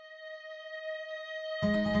Hey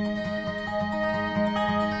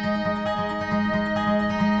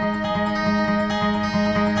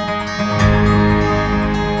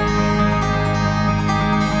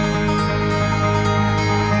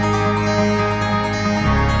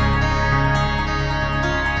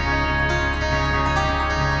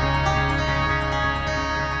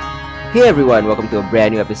everyone, welcome to a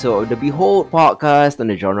brand new episode of the Behold podcast on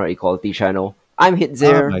the Genre Equality channel. I'm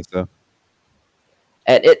Hitzir, Nicer.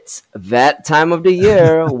 and it's that time of the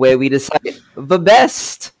year where we decide the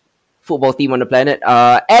best football team on the planet,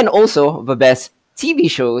 and also the best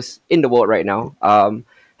TV shows in the world right now.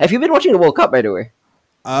 Have you been watching the World Cup, by the way?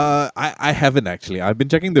 I haven't actually. I've been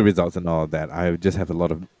checking the results and all of that. I just have a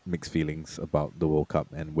lot of mixed feelings about the World Cup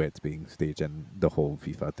and where it's being staged and the whole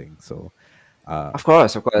FIFA thing. So, uh, Of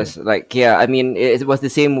course, of yeah. course. Like, yeah, I mean, it was the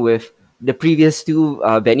same with the previous two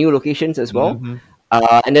venue locations as well. hmm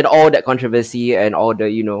And then all that controversy and all the,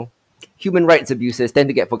 human rights abuses tend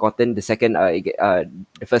to get forgotten the second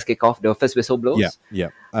the first kickoff, the first whistle Yeah, blows. yeah,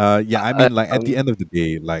 yeah. I Uh, mean, like at the um, end of the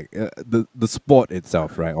day, like the sport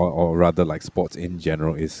itself, right, or rather, like sports in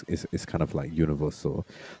general, is kind of like universal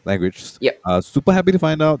language. yeah, Super happy to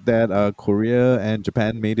find out that Korea and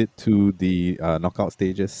Japan made it to the knockout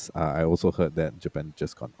stages. I also heard that Japan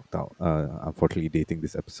just got knocked out. Unfortunately, dating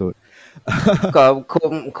this episode.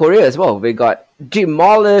 Korea as well. They got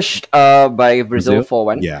demolished by Brazil Brazil?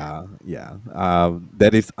 4-1. Yeah, yeah.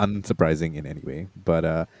 That is unsurprising in any way.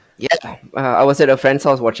 But Yeah, I was at a friend's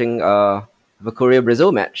house watching the Korea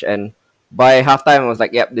Brazil match, and by halftime, I was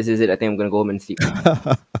like, "Yep, this is it. I think I'm gonna go home and sleep."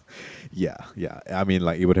 yeah, yeah. I mean,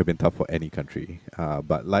 like it would have been tough for any country.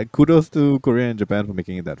 But like kudos to Korea and Japan for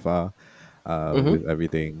making it that far. hmm With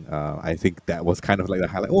everything, I think that was kind of like the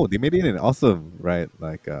highlight. Oh, they made it in awesome, right?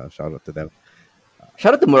 Like shout out to them.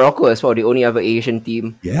 Shout out to Morocco as well, the only other Asian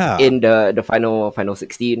team Yeah, in the final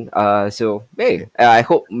 16. So yeah. hey, I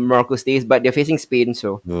hope Morocco stays, but they're facing Spain,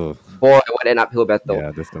 so Ugh. boy, what an uphill battle. Yeah,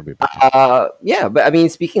 that's gonna be a battle. Yeah, but I mean,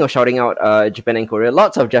 speaking of shouting out Japan and Korea,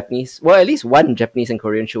 lots of Japanese, well, at least one Japanese and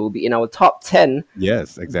Korean show will be in our top 10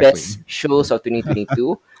 Yes, exactly. best shows of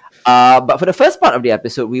 2022. But for the first part of the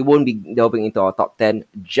episode, we won't be delving into our top 10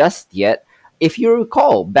 just yet. If you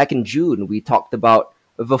recall, back in June, we talked about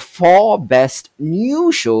the four best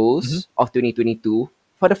new hmm shows of 2022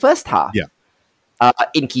 for the first half. Yeah.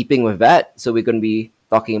 In keeping with that, so we're going to be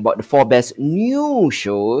talking about the four best new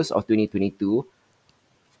shows of 2022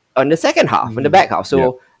 on the second half, on the back half. Yeah.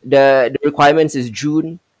 So the requirements is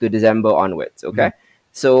June to December onwards. hmm Okay.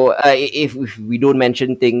 So if we don't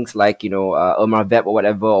mention things like Omar Vep or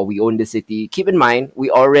whatever, or we own the city, keep in mind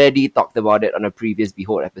we already talked about it on a previous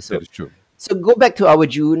Behold That episode. is true. So go back to our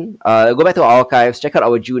June, go back to our archives, check out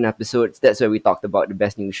our June episodes. That's where we talked about the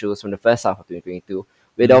best new shows from the first half of 2022.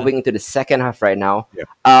 We're hmm delving into the second half right now.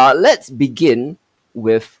 Yeah. Let's begin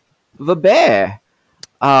with The Bear.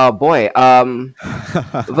 Boy,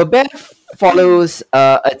 The Bear follows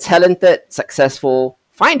a talented, successful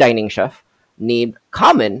fine dining chef named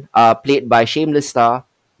Carmen, played by Shameless star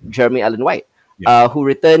Jeremy Allen White, Yeah. who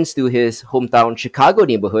returns to his hometown Chicago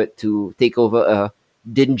neighborhood to take over a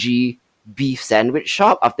dingy beef sandwich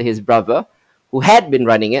shop after his brother, who had been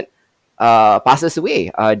running it, passes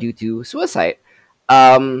away due to suicide.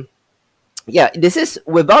 Um, yeah, this is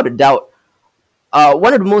without a doubt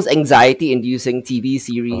one of the most anxiety-inducing TV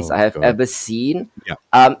series I Oh have God. ever seen.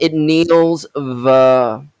 Yeah. It nails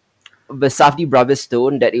the Safdie brothers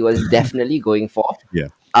tone that it was definitely going for. Yeah.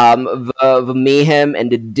 The mayhem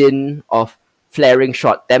and the din of flaring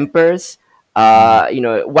short tempers. hmm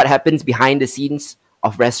What happens behind the scenes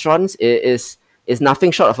of restaurants is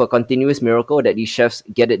nothing short of a continuous miracle that these chefs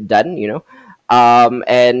get it done.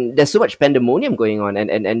 And there's so much pandemonium going on,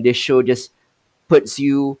 and this show just puts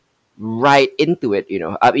you right into it.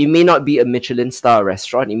 It may not be a Michelin star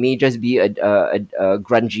restaurant. It may just be a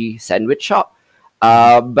grungy sandwich shop.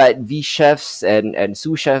 hmm But these chefs and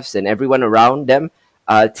sous chefs and everyone around them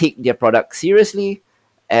take their product seriously,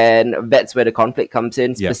 and that's where the conflict comes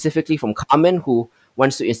in. Yeah. Specifically from Carmen, who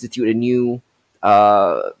wants to institute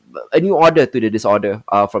uh, a new order to the disorder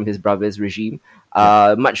from his brother's regime,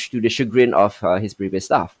 Yeah. much to the chagrin of his previous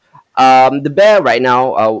staff. The Bear right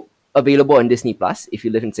now available on Disney Plus if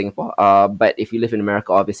you live in Singapore. But if you live in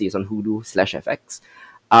America, obviously it's on Hulu/FX.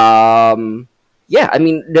 Yeah, I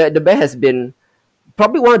mean the Bear has been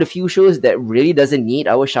probably one of the few shows that really doesn't need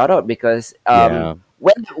our shout out because Yeah.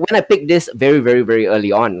 when I picked this very very very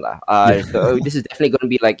early on lah, Yeah. so this is definitely going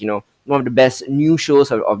to be like one of the best new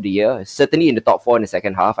shows of the year. Certainly in the top four in the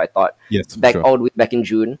second half. I thought Yes, for back sure. all the way back in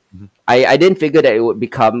June. Mhm. I didn't figure that it would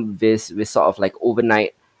become this sort of like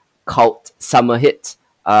overnight cult summer hit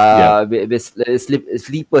Yeah. This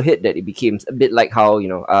sleeper hit that it became, a bit like how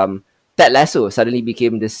Ted Lasso suddenly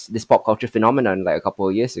became this pop culture phenomenon like a couple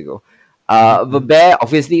of years ago. Hmm. The Bear,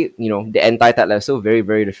 obviously, the entire Ted Lasso, very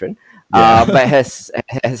very different, Yeah. but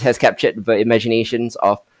has captured the imaginations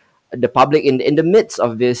of the public in the midst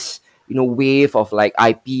of this wave of like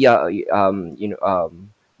IP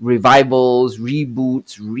revivals,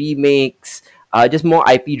 reboots, remakes, just more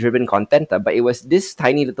IP driven content. But it was this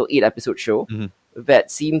tiny little 8 episode show Mhm.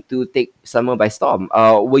 that seemed to take summer by storm.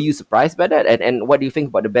 Were you surprised by that? And what do you think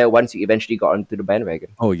about the Bear once you eventually got onto the bandwagon?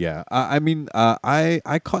 Oh yeah. I mean,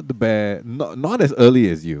 I caught the bear not as early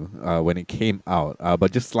as you when it came out,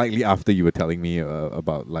 but just slightly after you were telling me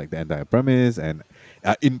about like the entire premise and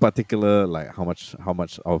in particular like how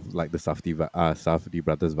much of like the Safdie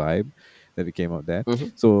brothers vibe that it came out there. Mm-hmm.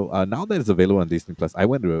 So now that it's available on Disney Plus, I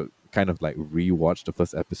went to kind of like rewatch the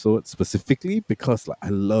first episode specifically because like I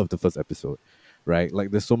love the first episode, right?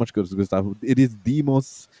 Like there's so much good stuff. It is the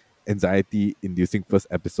most anxiety inducing first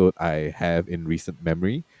episode I have in recent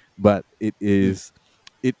memory, but it is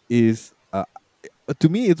to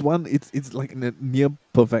me it's like a near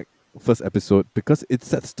perfect first episode because it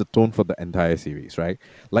sets the tone for the entire series, right?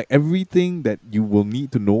 Like everything that you will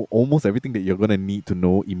need to know, almost everything that you're gonna need to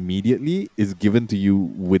know immediately is given to you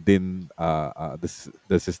within the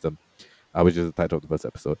system, which is the title of the first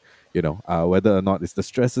episode. Whether or not it's the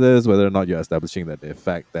stresses, whether or not you're establishing that the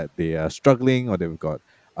fact that they are struggling or they've got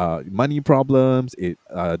money problems. It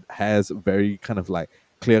has very kind of like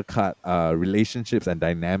clear cut relationships and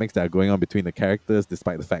dynamics that are going on between the characters,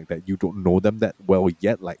 despite the fact that you don't know them that well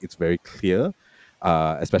yet. Like it's very clear,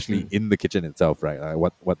 especially in the kitchen itself, right?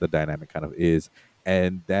 What the dynamic kind of is,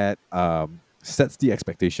 and that sets the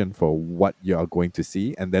expectation for what you are going to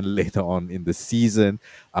see, and then later on in the season,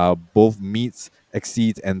 both meets,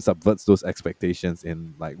 exceeds, and subverts those expectations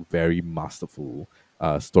in like very masterful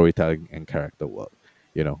storytelling and character work.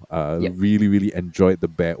 Yep. Really, really enjoyed the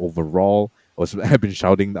bear overall. I've been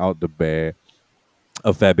shouting out the bear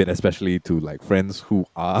a fair bit, especially to like friends who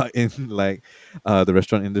are in like the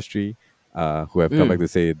restaurant industry, who have come back Mm. to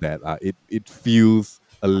say that it feels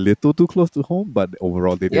a little too close to home, but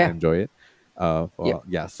overall they did Yeah. enjoy it.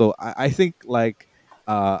 Yep. So I think like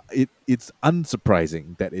it's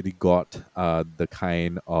unsurprising that it got the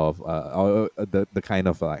kind of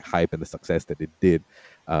like hype and the success that it did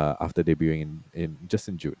after debuting in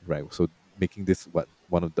June, right? So making this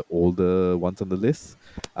one of the older ones on the list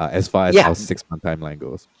as far as Yeah. our 6 month timeline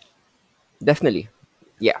goes. Definitely.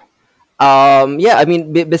 Yeah. Yeah, I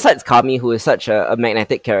mean, besides Kami, who is such a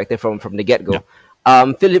magnetic character from the get Yeah,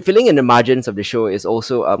 go, filling in the margins of the show is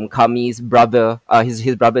also Kami's brother.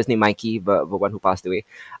 His brother is named Mikey, the one who passed away.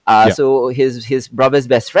 yeah. So his brother's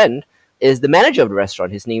best friend is the manager of the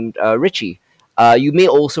restaurant. He's named Richie. You may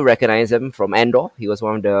also recognize him from Andor. He was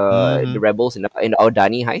one of the Hmm. rebels in the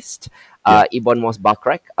Aldani heist. Yeah. Ibn Mos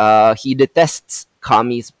Bakrak. He detests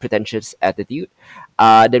Kami's pretentious attitude.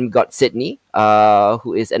 Then we got Sydney,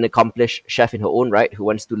 who is an accomplished chef in her own right, who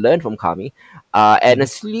wants to learn from Kami, and a Hmm.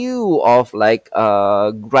 slew of like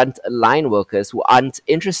grunt line workers who aren't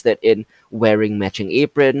interested in wearing matching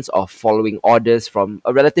aprons or following orders from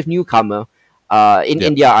a relative newcomer Yeah.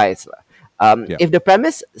 in their eyes. Yeah. If the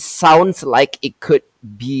premise sounds like it could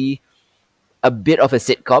be a bit of a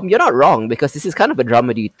sitcom, you're not wrong because this is kind of a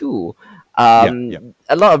dramedy too. Yeah. Yeah.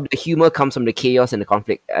 A lot of the humor comes from the chaos and the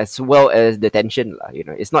conflict as well as the tension.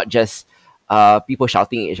 It's not just people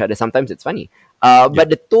shouting at each other. Sometimes it's funny, Yeah. but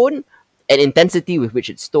the tone and intensity with which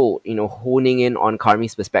it's told, honing in on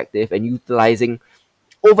Carmi's perspective and utilizing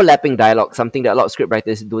overlapping dialogue, something that a lot of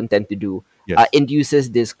scriptwriters don't tend to do, Yes.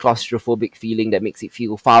 induces this claustrophobic feeling that makes it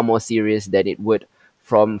feel far more serious than it would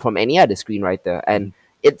from any other screenwriter. And Mhm.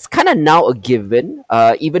 it's kind of now a given.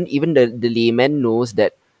 Even the layman knows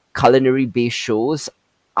that culinary based shows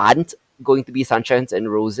aren't going to be sunshines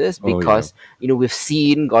and roses Oh yeah. because we've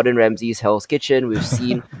seen Gordon Ramsay's Hell's Kitchen, we've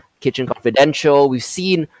seen Kitchen Confidential, we've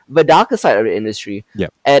seen the darker side of the industry, Yeah.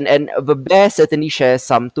 and The Bear certainly shares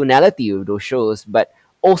some tonality with those shows, but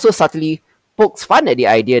also subtly pokes fun at the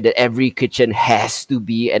idea that every kitchen has to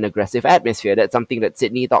be an aggressive atmosphere. That's something that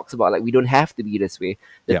Sydney talks about. Like, we don't have to be this way.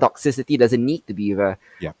 The Yeah. toxicity doesn't need to be there.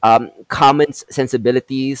 Yeah. Carmen's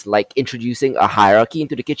sensibilities, like introducing a hierarchy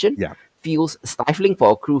into the kitchen, Yeah. feels stifling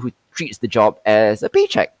for a crew who treats the job as a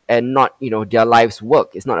paycheck and not, their life's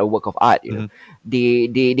work. It's not a work of art. Mhm.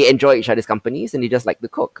 They enjoy each other's companies and they just like to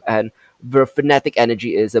cook. And the frenetic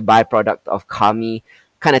energy is a byproduct of Kami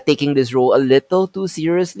kind of taking this role a little too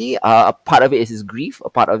seriously. A part of it is his grief, a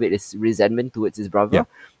part of it is resentment towards his Yeah. brother.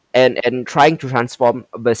 and trying to transform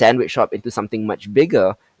the sandwich shop into something much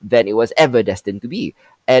bigger than it was ever destined to be.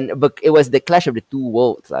 And but it was the clash of the two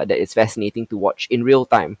worlds that is fascinating to watch in real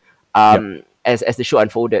time. Yep. As the show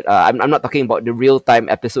unfolded, I'm not talking about the real time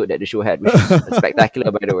episode that the show had, which is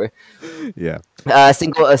spectacular, by the way. Yeah. A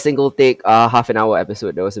single take, half an hour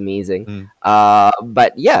episode that was amazing. Mm.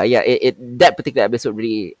 But yeah, that particular episode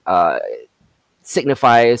really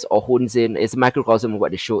signifies or hones in, is a microcosm of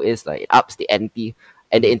what the show is. Like, it ups the ante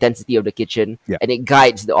and the intensity of the kitchen, Yeah. and it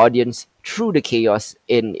guides the audience through the chaos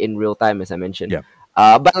in real time, as I mentioned. Yeah.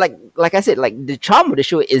 But like I said, like, the charm of the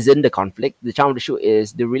show isn't the conflict. The charm of the show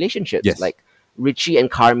is the relationships. Yes. Like, Richie and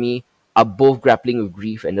Carmi are both grappling with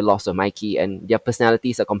grief and the loss of Mikey, and their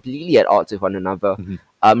personalities are completely at odds with one another.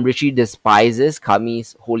 Mhm. Richie despises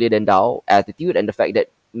Kami's holier than thou attitude and the fact that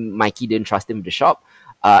Mikey didn't trust him with the shop.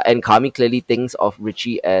 And Kami clearly thinks of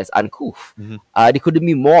Richie as uncouth. Mhm. They couldn't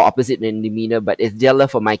be more opposite in demeanor, but it's their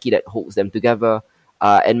love for Mikey that holds them together,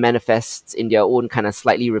 and manifests in their own kind of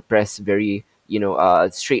slightly repressed, very,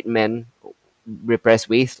 straight men repressed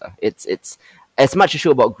ways. It's as much a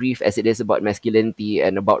show about grief as it is about masculinity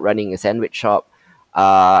and about running a sandwich shop.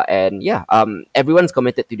 And yeah, everyone's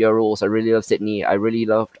committed to their roles. I really love Sydney. I really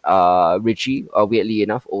loved Richie. Weirdly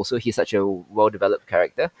enough, also he's such a well developed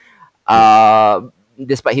character. Uh,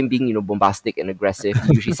 Despite him being bombastic and aggressive,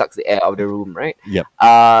 he usually sucks the air out of the room, right? Yep.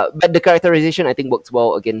 But the characterization, I think, works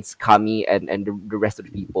well against Kami and the rest of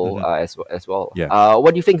the people, as well. Yeah.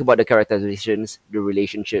 What do you think about the characterizations, the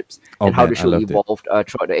relationships, Oh and how man, the I show loved it. evolved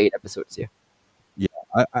throughout the 8 episodes? Yeah. Yeah,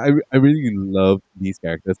 I really love these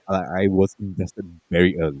characters. I was invested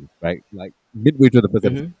very early, right? Like midway through the first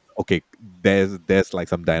episode. Mm-hmm. Okay, there's like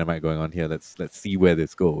some dynamite going on here. Let's see where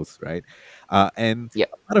this goes, right? And Yeah.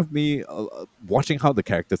 a part of me watching how the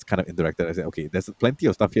characters kind of interacted, I said, okay, there's plenty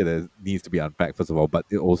of stuff here that needs to be unpacked first of all, but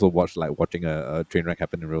it also watching a train wreck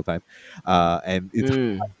happen in real time, and it's hard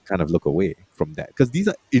Mm. to kind of look away from that because these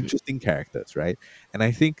are interesting characters, right? And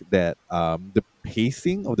I think that the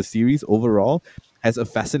pacing of the series overall has a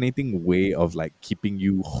fascinating way of like keeping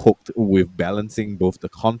you hooked with balancing both the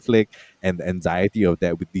conflict and the anxiety of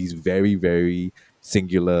that with these very very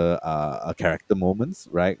singular character moments,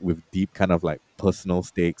 right, with deep kind of like personal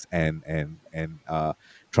stakes and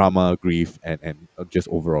trauma, grief, and just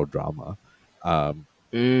overall drama. um,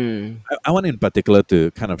 Mm. I want in particular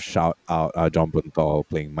to kind of shout out John Bernthal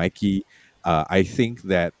playing Mikey. I think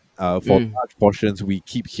that for Mm. large portions we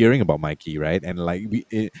keep hearing about Mikey, right? And like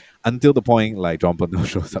until the point like John Bernthal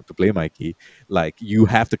shows up to play Mikey, like you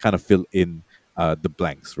have to kind of fill in the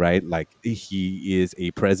blanks, right? Like he is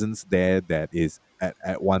a presence there that is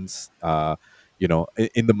at once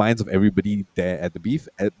in the minds of everybody there at the beef,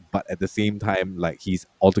 but at the same time like he's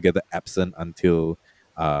altogether absent until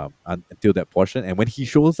that portion. And when he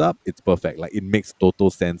shows up, it's perfect. Like it makes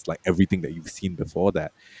total sense, like everything that you've seen before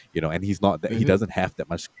that, and he's not that he Mm-hmm. doesn't have that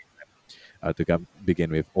much to begin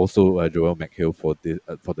with. Also, Joel McHale for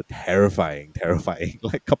the terrifying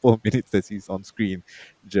like couple of minutes that he's on screen,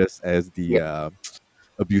 just as the Yep.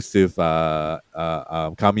 abusive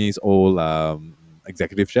Kami's old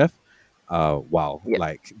executive chef. Wow, Yep.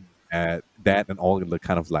 like that and all the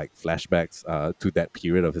kind of like flashbacks to that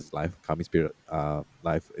period of his life, Kami's period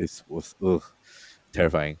life was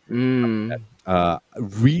terrifying. Mm.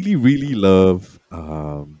 Really, really love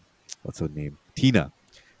what's her name? Tina.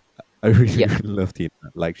 I really, Yep. really love Tina.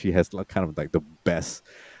 Like she has like kind of like the best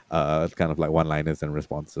kind of like one-liners and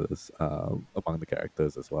responses among the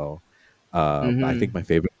characters as well. But I think Mm-hmm. my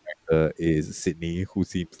favorite character is Sydney, who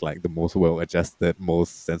seems like the most well-adjusted,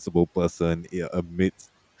 most sensible person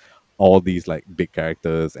amidst all these like big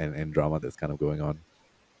characters and drama that's kind of going on.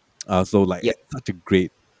 So like Yep. it's such a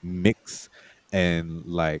great mix, and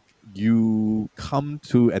like you come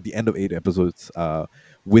to at the end of 8 episodes,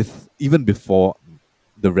 with even before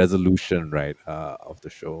the resolution, right, of the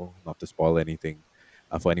show. Not to spoil anything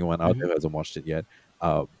for anyone out Mm-hmm. there who hasn't watched it yet,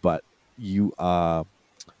 but you are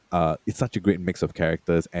it's such a great mix of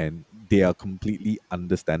characters and they are completely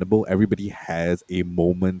understandable. Everybody has a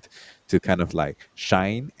moment to kind of like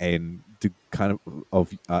shine and to kind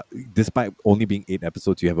of despite only being 8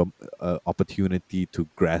 episodes, you have a opportunity to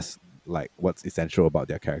grasp like what's essential about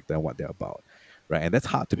their character and what they're about, right? And that's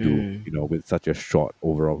hard to do, Mm. with such a short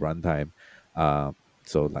overall runtime.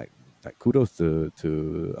 So like kudos to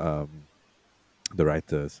the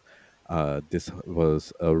writers. This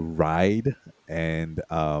was a ride, and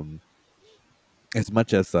as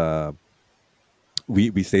much as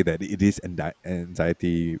we say that it is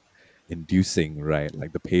anxiety inducing, right?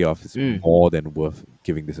 Like the payoff is Mm. more than worth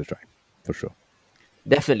giving this a try, for sure.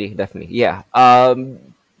 Definitely, definitely. Yeah.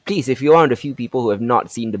 Please, if you're one of the few people who have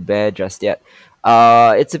not seen The Bear just yet,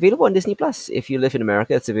 It's available on Disney Plus. If you live in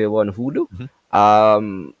America, it's available on Hulu.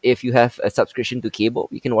 Mhm. If you have a subscription to cable,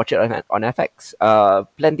 you can watch it on FX.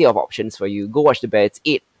 Plenty of options for you. Go watch The Bear. It's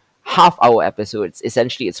 8 half-hour episodes.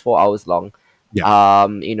 Essentially, it's 4 hours long. Yeah.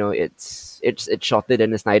 It's shorter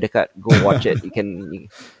than the Snyder Cut. Go watch it. You can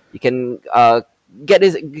you can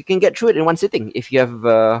get through it in one sitting if you have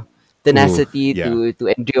Ooh, tenacity yeah. to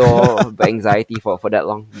endure the anxiety for that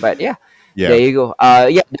long. But yeah, there Yeah. you go.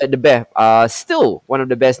 Yeah, the Bear. Still one of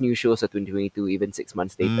the best new shows of 2022, even 6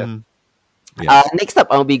 months later. Mm, yes. Next up,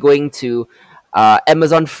 I'll be going to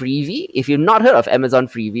Amazon Freevee. If you've not heard of Amazon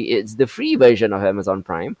Freevee, it's the free version of Amazon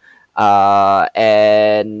Prime.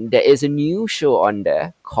 And there is a new show on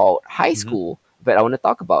there called High Mhm. School that I want to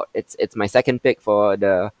talk about. It's my second pick for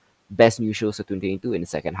the best new shows of 2022 in the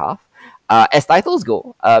second half. As titles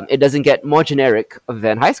go, it doesn't get more generic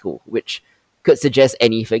than High School, which could suggest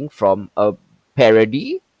anything from a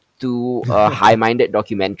parody to a high-minded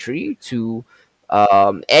documentary to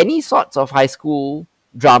any sorts of high school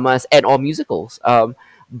dramas and or musicals. Yeah.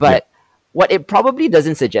 But what it probably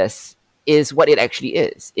doesn't suggest is what it actually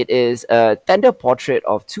is. It is a tender portrait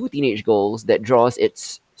of two teenage girls that draws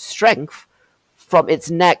its strength from its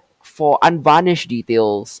knack for unvarnished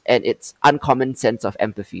details and its uncommon sense of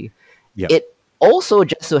empathy. Yeah. It also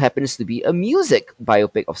just so happens to be a music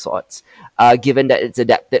biopic of sorts, given that it's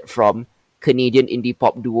adapted from Canadian indie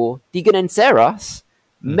pop duo Tegan and Sarah's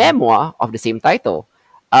Mhm. memoir of the same title.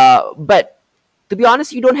 But to be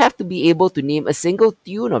honest, you don't have to be able to name a single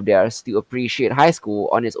tune of theirs to appreciate High School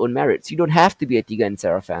on its own merits. You don't have to be a Tegan and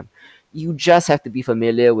Sarah fan. You just have to be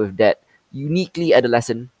familiar with that uniquely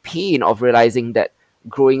adolescent pain of realizing that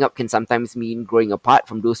growing up can sometimes mean growing apart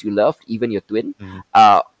from those you loved, even your twin. Mhm.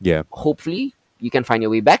 Uh, Yeah. Hopefully, you can find your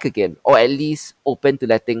way back again, or at least open to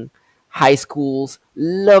letting high school's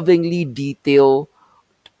lovingly detailed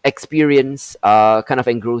experience kind of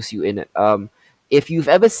engross you in it. If you've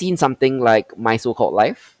ever seen something like My So-Called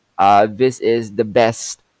Life, this is the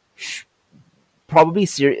best, sh- probably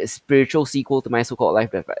spiritual sequel to My So-Called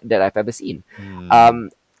Life that I've ever seen. Mm. Um,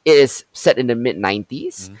 it is set in the mid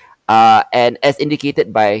 90s, Mhm. and as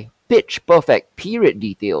indicated by pitch perfect period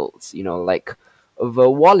details, like the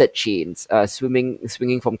wallet chains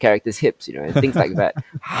swinging from characters' hips, and things like that.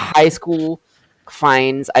 High school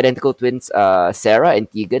finds identical twins Sarah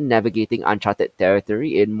and Tegan navigating uncharted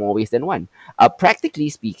territory in more ways than one. Practically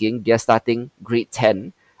speaking, they're starting grade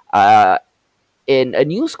 10 uh, in a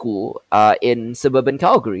new school in suburban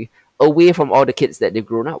Calgary, away from all the kids that they've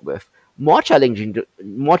grown up with. More challenging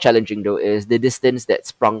though is the distance that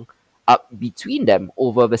sprung up between them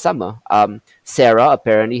over the summer. Sarah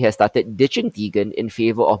apparently has started ditching Tegan in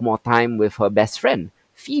favor of more time with her best friend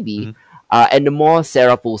Phoebe, Mhm. and the more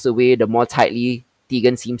Sarah pulls away, the more tightly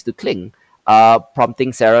Tegan seems to cling,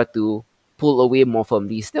 prompting Sarah to pull away more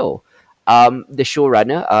firmly still. The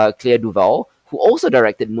showrunner, Claire Duval, who also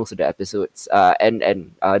directed most of the episodes, and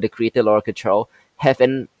the creator Laura Cottrell, have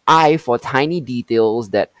an eye for tiny details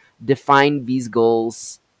that define these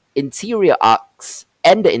girls' interior arcs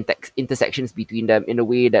and the intersections between them in a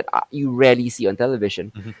way that you rarely see on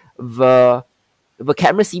television. Mhm. The the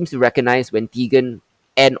camera seems to recognize when Tegan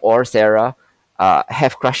and or Sarah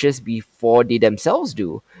have crushes before they themselves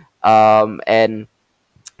do, and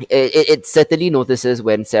it certainly notices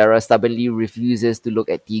when Sarah stubbornly refuses to look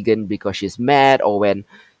at Tegan because she's mad, or when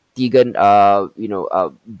Tegan,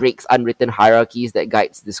 breaks unwritten hierarchies that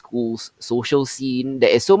guides the school's social scene. There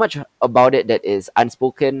is so much about it that is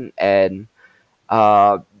unspoken, and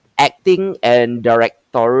uh, acting and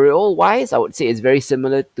directorial wise, I would say it's very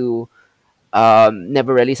similar to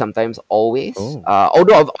Never Really, Sometimes, Always. Oh.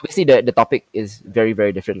 Although obviously the topic is very,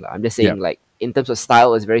 very different. I'm just Yeah. saying, like, in terms of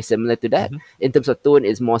style, it's very similar to that. Mhm. In terms of tone,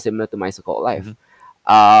 it's more similar to My So-Called Life. Mhm.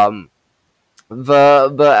 Um,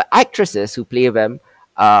 the actresses who play them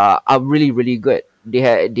are really, really good.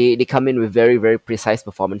 They come in with very, very precise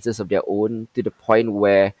performances of their own, to the point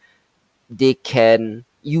where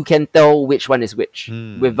you can tell which one is which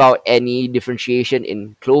Mm. without any differentiation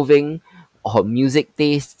in clothing or music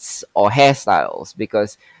tastes or hairstyles,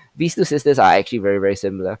 because these two sisters are actually very, very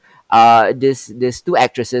similar. This two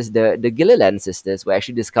actresses, the Gilliland sisters, were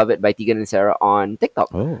actually discovered by Tegan and Sarah on TikTok.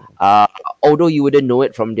 Oh. uh, Although you wouldn't know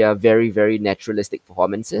it from their very, very naturalistic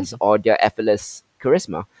performances Mhm. or their effortless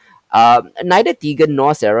charisma. Neither Tegan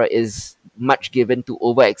nor Sarah is much given to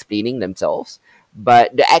over explaining themselves,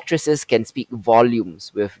 but the actresses can speak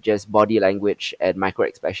volumes with just body language and micro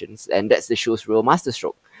expressions, and that's the show's real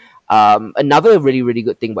masterstroke. Another really, really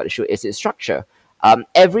good thing about the show is its structure.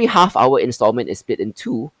 Every half-hour installment is split in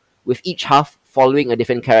two, with each half following a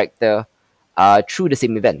different character through the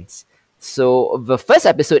same events. So the first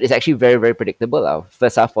episode is actually very, very predictable.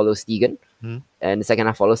 First half follows Tegan, Mhm. and the second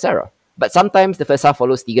half follows Sarah. But sometimes the first half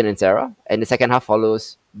follows Tegan and Sarah, and the second half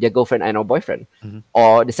follows their girlfriend and or boyfriend, Mhm.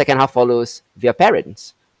 or the second half follows their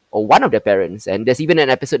parents or one of their parents. And there's even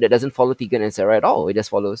an episode that doesn't follow Tegan and Sarah at all. It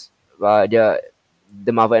just follows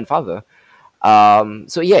the mother and father.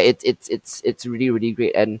 So yeah, it's really, really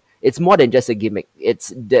great, and it's more than just a gimmick.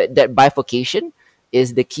 It's that bifurcation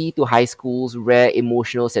is the key to high school's rare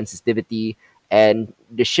emotional sensitivity, and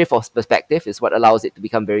the shift of perspective is what allows it to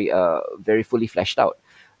become very fully fleshed out.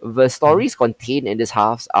 The Mhm. stories contained in these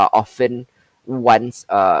halves are often ones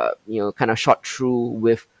kind of shot through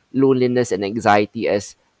with loneliness and anxiety,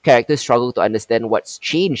 as characters struggle to understand what's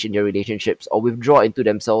changed in their relationships or withdraw into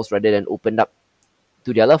themselves rather than open up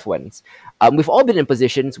to their loved ones. We've all been in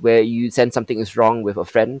positions where you sense something is wrong with a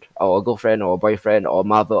friend or a girlfriend or a boyfriend or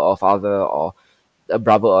mother or father or a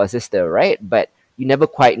brother or a sister, right? But you never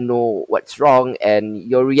quite know what's wrong, and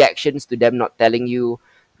your reactions to them not telling you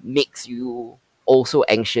makes you also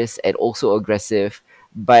anxious and also aggressive.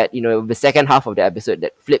 But the second half of the episode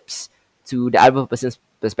that flips to the other person's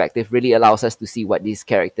perspective really allows us to see what these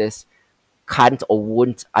characters can't or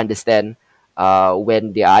won't understand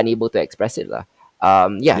when they are unable to express it. Yeah,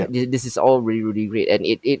 Yeah. this is all really, really great. And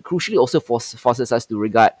it crucially also forces us to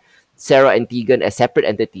regard Sarah and Tegan as separate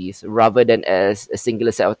entities rather than as a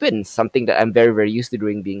singular set of twins, something that I'm very, very used to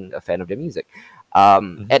doing being a fan of their music.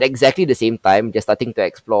 Mhm. At exactly the same time, they're starting to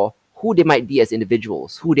explore who they might be as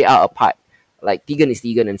individuals, who they are apart. Like Tegan is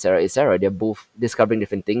Tegan and Sarah is Sarah. They're both discovering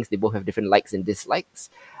different things. They both have different likes and dislikes.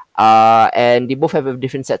 And they both have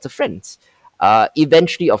different sets of friends.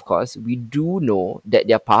 Eventually, of course, we do know that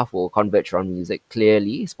their path will converge around music.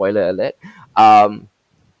 Clearly, spoiler alert. Um,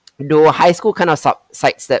 though high school kind of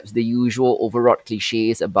sidesteps the usual overwrought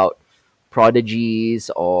cliches about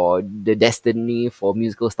prodigies or the destiny for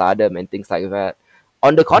musical stardom and things like that.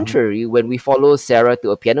 On the Mhm. contrary, when we follow Sarah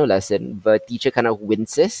to a piano lesson, the teacher kind of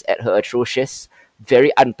winces at her atrocious,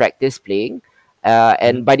 very unpracticed playing. Mhm.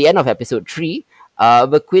 And by the end of episode 3,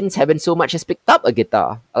 the Queens haven't so much as picked up a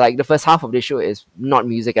guitar. Like the first half of the show is not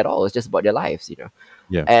music at all, it's just about their lives.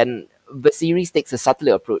 Yeah. And the series takes a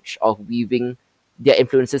subtler approach of weaving their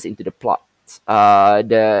influences into the plot.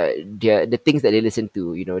 The things that they listen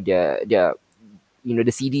to, their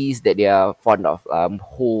the CDs that they are fond of,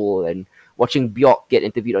 Hole and watching Bjork get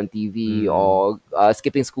interviewed on TV, Mm. or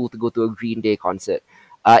skipping school to go to a Green Day concert.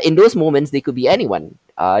 In those moments, they could be anyone.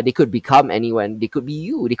 They could become anyone. They could be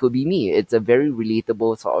you. They could be me. It's a very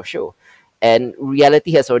relatable sort of show. And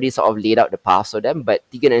reality has already sort of laid out the path for them, but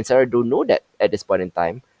Tegan and Sarah don't know that at this point in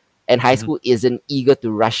time. And high Mhm. school isn't eager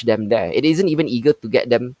to rush them there. It isn't even eager to get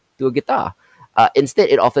them to a guitar. Instead,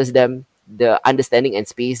 it offers them the understanding and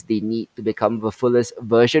space they need to become the fullest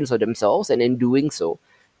versions of themselves, and in doing so,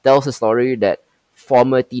 tells a story that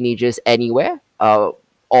former teenagers anywhere,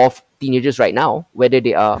 of teenagers right now, whether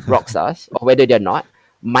they are rock stars or whether they're not,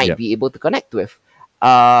 might Yeah. be able to connect with.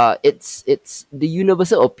 It's the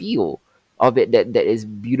universal appeal of it that is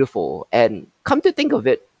beautiful. And come to think of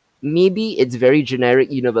it, maybe its very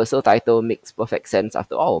generic universal title makes perfect sense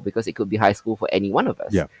after all, because it could be high school for any one of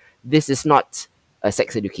us. Yeah. This is not a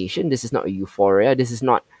sex education. This is not a euphoria. This is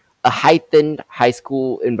not a heightened high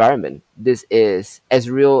school environment. This is as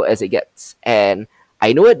real as it gets. And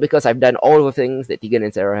I know it because I've done all the things that Tegan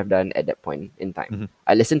and Sarah have done at that point in time. Mhm.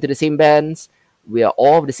 I listened to the same bands. We are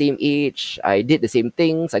all of the same age. I did the same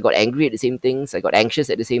things. I got angry at the same things. I got anxious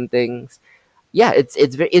at the same things. Yeah, it's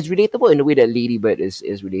relatable in the way that Ladybird is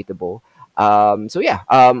relatable. So yeah,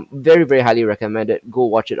 very, very highly recommended. Go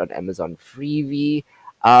watch it on Amazon Freevee.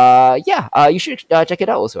 Yeah, you should check it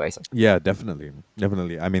out also, Isaac. Yeah, definitely.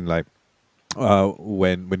 Definitely. I mean, like,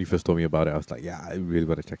 when you first told me about it, I was like, yeah, I really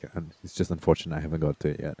got to check it. And it's just unfortunate I haven't got to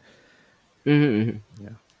it yet. Mm-hmm. Yeah.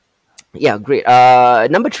 Yeah, great.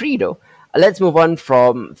 Number 3 though. Let's move on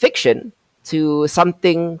from fiction to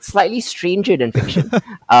something slightly stranger than fiction.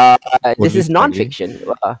 Uh, this Only is slightly. non-fiction.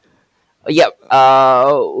 Yeah,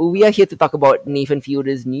 we are here to talk about Nathan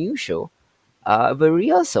Fielder's new show, The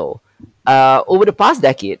Real Soul. Over the past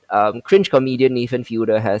decade, cringe comedian Nathan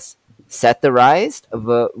Fielder has satirized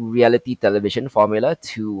the reality television formula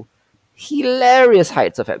to hilarious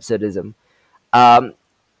heights of absurdism. Um,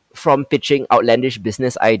 from pitching outlandish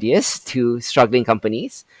business ideas to struggling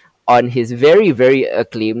companies, on his very, very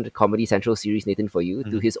acclaimed Comedy Central series Nathan For You,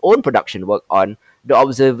 to Mhm. his own production work on the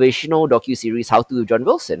observational docu-series How to with John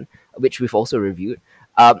Wilson, which we've also reviewed.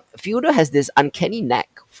 Fielder has this uncanny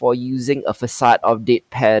knack for using a facade of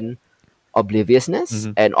deadpan obliviousness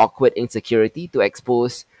Mhm. and awkward insecurity to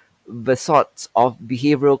expose the sorts of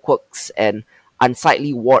behavioral quirks and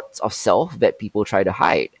unsightly warts of self that people try to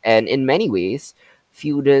hide. And in many ways,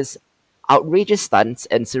 Fiuda's outrageous stunts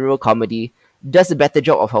and serial comedy does a better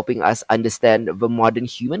job of helping us understand the modern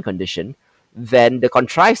human condition than the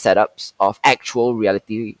contrived setups of actual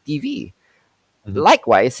reality TV. Mhm.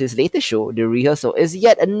 Likewise, his latest show, The Rehearsal, is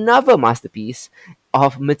yet another masterpiece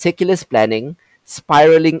of meticulous planning,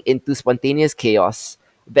 spiraling into spontaneous chaos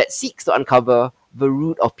that seeks to uncover the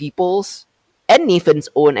root of people's and Nathan's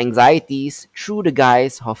own anxieties through the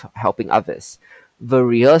guise of helping others. The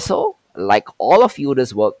Rehearsal, like all of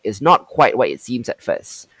Fielder's work, is not quite what it seems at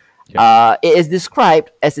first. Yep. It is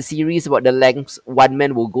described as a series about the lengths one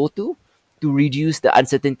man will go to reduce the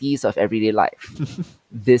uncertainties of everyday life.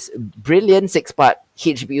 This brilliant six-part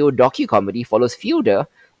HBO docu-comedy follows Fielder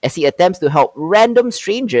as he attempts to help random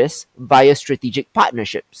strangers via strategic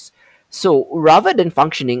partnerships. So rather than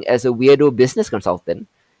functioning as a weirdo business consultant,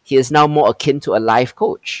 he is now more akin to a life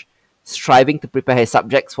coach, striving to prepare his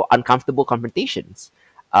subjects for uncomfortable confrontations.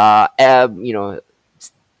 You know,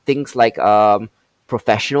 things like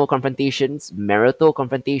professional confrontations, marital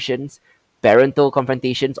confrontations, parental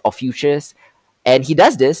confrontations, or futures. And he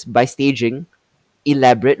does this by staging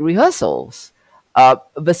elaborate rehearsals.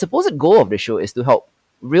 The supposed goal of the show is to help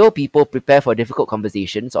real people prepare for difficult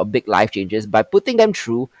conversations or big life changes by putting them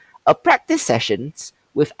through a practice sessions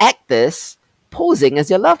with actors posing as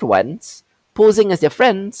their loved ones, posing as their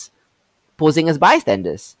friends, posing as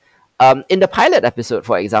bystanders. In the pilot episode,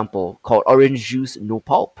 for example, called Orange Juice No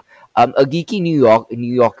Pulp, a geeky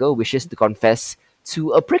New Yorker wishes to confess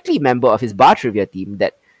to a prickly member of his bar trivia team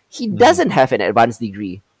that he Mhm. doesn't have an advanced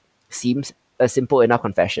degree. Seems a simple enough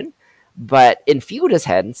confession, but in Fielder's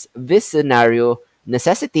hands, this scenario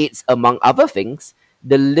necessitates, among other things,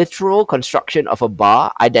 the literal construction of a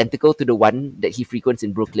bar identical to the one that he frequents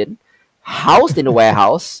in Brooklyn, housed in a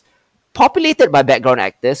warehouse, populated by background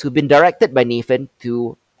actors who've been directed by Nathan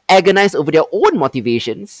to agonize over their own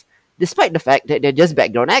motivations, despite the fact that they're just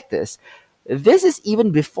background actors. This is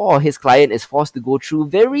even before his client is forced to go through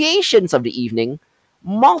variations of the evening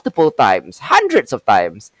multiple times, hundreds of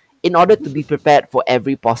times, in order to be prepared for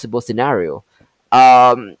every possible scenario.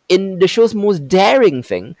 In the show's most daring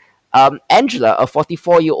thing, Angela, a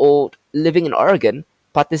 44-year-old living in Oregon,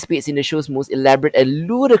 participates in the show's most elaborate and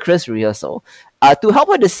ludicrous rehearsal. To help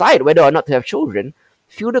her decide whether or not to have children,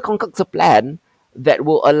 Fielder concocts a plan that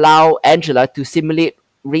will allow Angela to simulate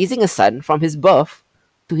raising a son from his birth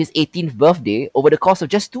to his 18th birthday over the course of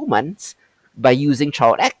just 2 months by using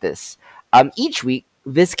child actors. Each week,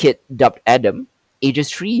 this kid, dubbed Adam,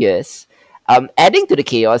 ages 3 years. Adding to the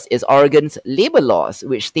chaos is Oregon's labor laws,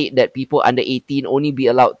 which state that people under 18 only be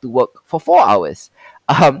allowed to work for 4 hours,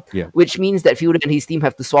 Yeah. which means that Fielder and his team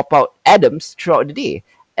have to swap out Adams throughout the day.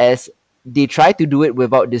 As they try to do it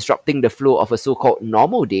without disrupting the flow of a so-called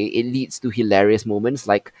normal day, it leads to hilarious moments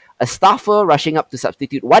like a staffer rushing up to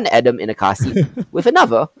substitute one Adam in a car seat with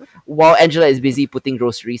another, while Angela is busy putting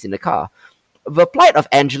groceries in the car. The plight of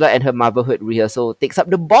Angela and her motherhood rehearsal takes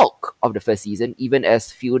up the bulk of the first season, even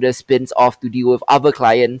as Fielder spins off to deal with other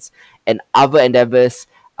clients and other endeavors,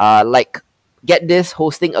 like, get this,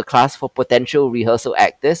 hosting a class for potential rehearsal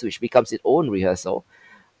actors, which becomes its own rehearsal.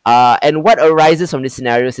 And what arises from these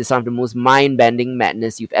scenarios is some of the most mind-bending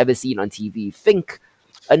madness you've ever seen on TV. Think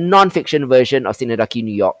a non-fiction version of Synecdoche,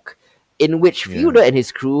 New York, in which Yeah. Fielder and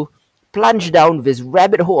his crew plunge down this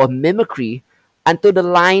rabbit hole of mimicry until the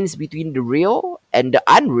lines between the real and the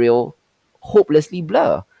unreal hopelessly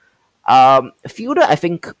blur. Fielder, I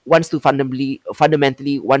think, wants to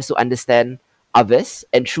fundamentally wants to understand others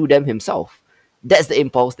and through them himself. That's the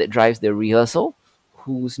impulse that drives the rehearsal,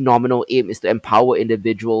 whose nominal aim is to empower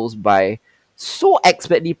individuals by so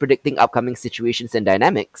expertly predicting upcoming situations and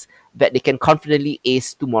dynamics that they can confidently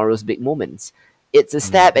ace tomorrow's big moments. It's a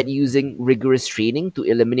stab at Mhm. using rigorous training to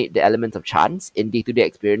eliminate the element of chance in day to day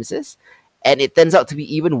experiences, and it turns out to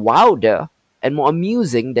be even wilder and more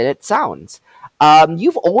amusing than it sounds.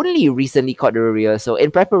 You've only recently caught the rehearsal in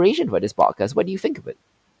preparation for this podcast. What do you think of it?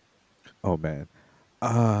 Oh man.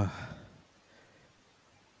 Uh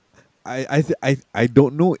I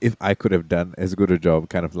don't know if I could have done as good a job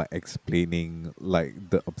kind of like explaining like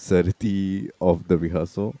the absurdity of the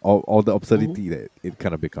rehearsal or the Mm-hmm. absurdity that it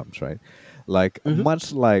kind of becomes, right? Like Mm-hmm.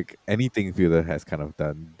 much like anything Fielder has kind of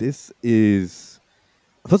done, this is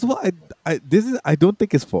first of all, I don't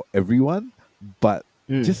think it's for everyone, but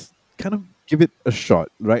Mm. just kind of give it a shot,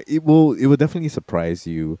 right? It will definitely surprise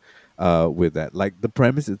you with that. Like the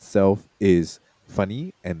premise itself is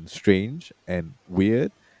funny and strange and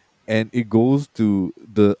weird, and it goes to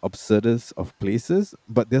the absurdest of places,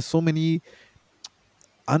 but there's so many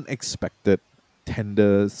unexpected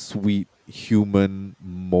tender, sweet, human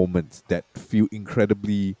moments that feel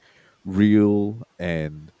incredibly real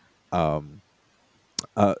and um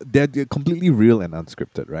they're completely real and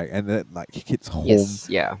unscripted, right? And that like hits home Yes,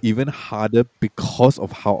 yeah. even harder because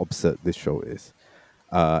of how absurd this show is.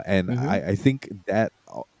 And Mm-hmm. I think that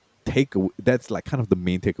that's like kind of the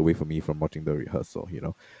main takeaway for me from watching the rehearsal.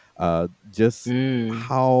 Just Mm.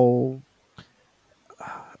 how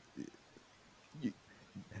y-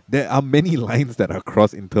 there are many lines that are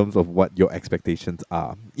crossed in terms of what your expectations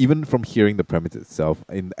are, even from hearing the premise itself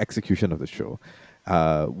in the execution of the show,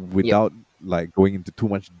 Yep. without like going into too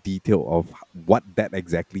much detail of what that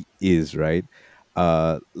exactly is, right?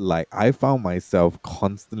 Like I found myself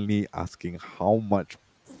constantly asking how much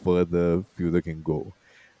further Fielder can go,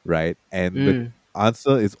 right? And the Mm.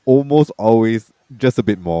 answer is almost always just a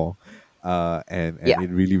bit more. And Yeah. it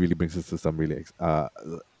really really brings us to some really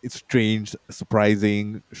it's strange,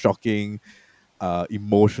 surprising, shocking,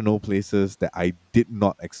 emotional places that I did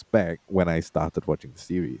not expect when I started watching the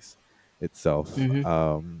series itself.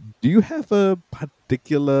 Mm-hmm. Do you have a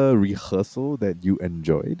particular rehearsal that you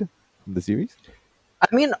enjoyed from the series?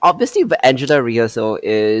 I mean, obviously, the Angela rehearsal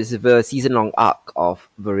is the season-long arc of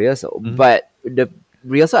the rehearsal, Hmm. but the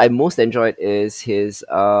rehearsal I most enjoyed is his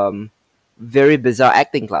very bizarre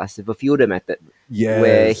acting class, the Fielder method,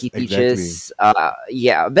 where Yes, he exactly. teaches.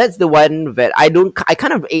 Yeah, that's the one that I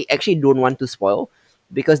kind of actually don't want to spoil,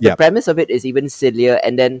 because the Yep, premise of it is even sillier,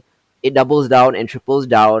 and then it doubles down and triples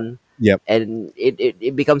down, yep, and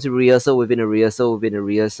it becomes a rehearsal within a rehearsal within a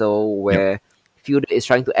rehearsal, yep, where Fielder is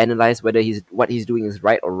trying to analyze whether what he's doing is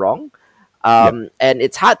right or wrong. yep, And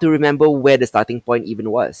it's hard to remember where the starting point even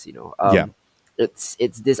was. yep. It's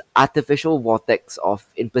this artificial vortex of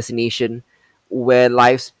impersonation where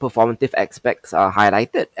life's performative aspects are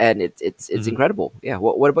highlighted, and it's Hmm. incredible. Yeah.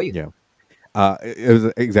 What about you? Yeah. It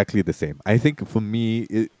was exactly the same. I think for me,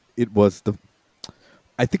 it was the.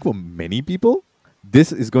 I think for many people,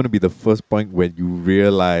 this is going to be the first point where you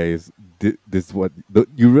realize this what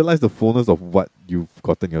you realize the fullness of what you've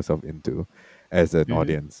gotten yourself into as an Mm-hmm.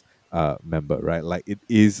 audience member, right? Like it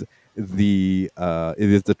is the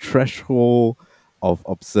threshold of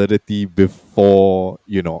absurdity before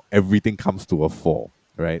everything comes to a fall,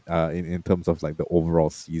 right? In terms of like the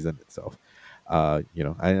overall season itself,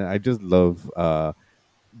 I just love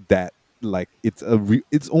that like it's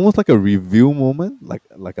almost like a review moment,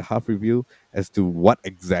 like a half review as to what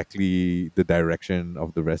exactly the direction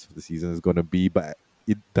of the rest of the season is going to be, but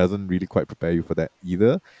it doesn't really quite prepare you for that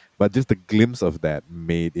either. But just the glimpse of that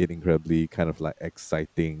made it incredibly kind of like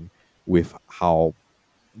exciting, with how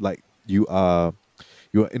like you are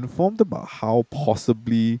informed about how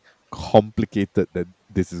possibly complicated that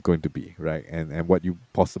this is going to be, right? And what you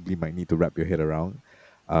possibly might need to wrap your head around.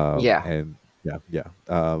 Yeah. And yeah, yeah.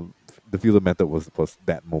 The Fielder method was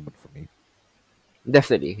that moment for me.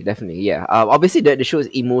 Definitely, definitely, yeah. Obviously, the show's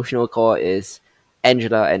emotional core is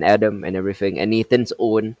Angela and Adam and everything, and Nathan's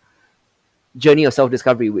own journey of self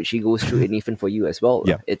discovery, which he goes through in Even for You as well.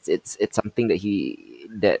 Yeah. It's something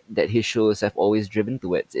that his shows have always driven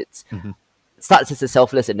towards. Hmm. It starts as a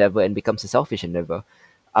selfless endeavor and becomes a selfish endeavor.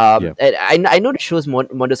 Yeah. And I know the show's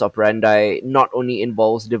modus operandi not only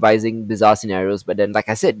involves devising bizarre scenarios, but then, like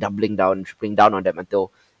I said, doubling down and tripling down on them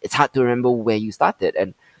until it's hard to remember where you started.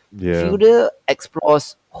 And Yeah. Fielder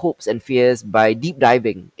explores hopes and fears by deep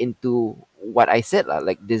diving into what I said,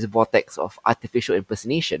 like this vortex of artificial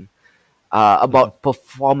impersonation, Hmm. about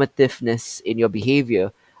performativeness in your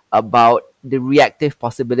behavior, about the reactive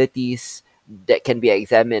possibilities that can be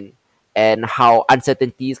examined, and how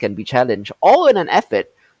uncertainties can be challenged, all in an effort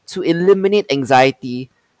to eliminate anxiety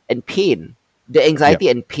and pain. The Yeah. anxiety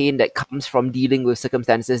and pain that comes from dealing with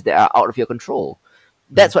circumstances that are out of your control.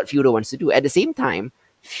 Hmm. That's what Fielder wants to do. At the same time,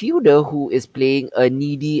 Fielder, who is playing a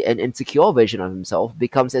needy and insecure version of himself,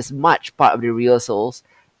 becomes as much part of the rehearsals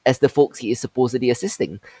as the folks he is supposedly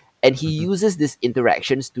assisting. And he Hmm. uses these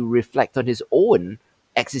interactions to reflect on his own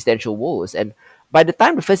existential woes. And by the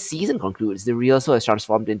time the first season concludes, the rehearsal has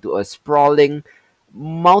transformed into a sprawling,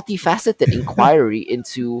 multifaceted inquiry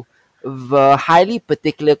into the highly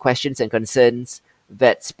particular questions and concerns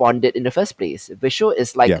that spawned it in the first place. The show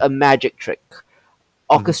is like Yeah. a magic trick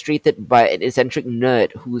Hmm. orchestrated by an eccentric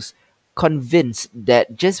nerd who's convinced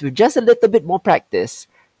that just with just a little bit more practice,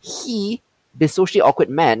 he, the socially awkward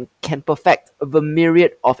man, can perfect the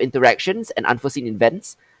myriad of interactions and unforeseen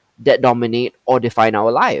events that dominate or define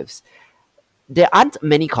our lives. There aren't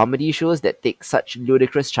many comedy shows that take such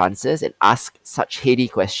ludicrous chances and ask such heady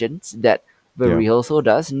questions that the Yeah. rehearsal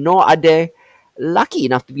does, nor are they lucky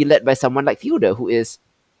enough to be led by someone like Fielder, who is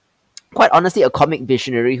quite honestly a comic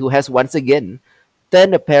visionary who has once again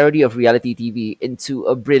turn a parody of reality TV into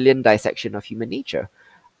a brilliant dissection of human nature.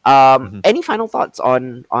 Mhm. Any final thoughts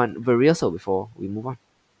on the rehearsal before we move on?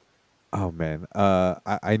 Oh man,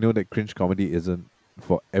 I know that cringe comedy isn't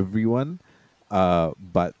for everyone,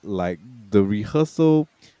 but like the rehearsal,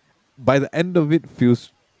 by the end of it,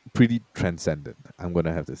 feels pretty transcendent. I'm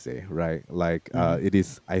gonna have to say, right? Like, Mm-hmm. it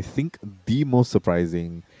is, I think, the most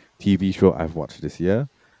surprising TV show I've watched this year.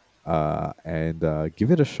 And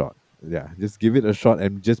give it a shot. Yeah, just give it a shot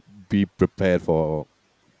and just be prepared for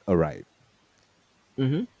a ride.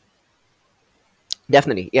 Mm-hmm.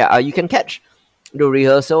 Definitely, yeah. You can catch the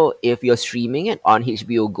rehearsal if you're streaming it on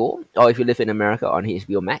HBO Go, or if you live in America on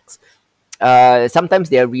HBO Max. Sometimes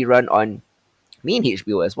they're rerun on main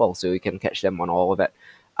HBO as well, so you can catch them on all of it.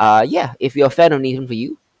 Yeah, if you're a fan of Nathan For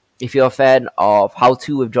You, if you're a fan of How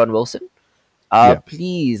To with John Wilson, Yeah.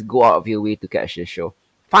 please go out of your way to catch this show.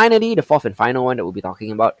 Finally, the fourth and final one that we'll be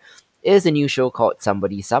talking about is a new show called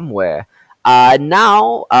Somebody Somewhere.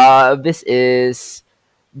 This is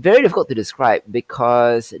very difficult to describe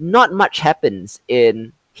because not much happens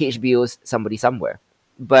in HBO's Somebody Somewhere.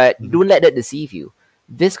 But Hmm. don't let that deceive you.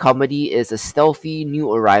 This comedy is a stealthy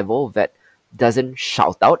new arrival that doesn't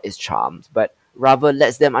shout out its charms, but rather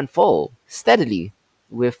lets them unfold steadily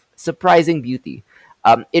with surprising beauty.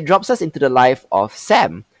 It drops us into the life of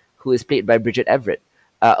Sam, who is played by Bridget Everett,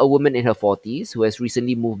 a woman in her 40s who has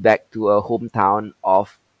recently moved back to her hometown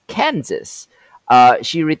of Kansas.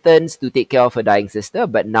 She returns to take care of her dying sister,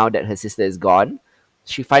 but now that her sister is gone,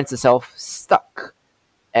 she finds herself stuck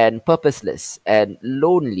and purposeless and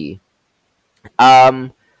lonely.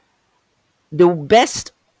 Um, the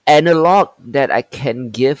best analog that I can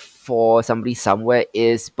give for somebody somewhere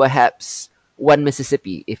is perhaps One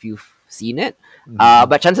Mississippi, if you've seen it. Hmm.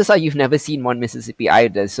 But chances are you've never seen One Mississippi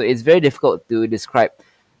either, so it's very difficult to describe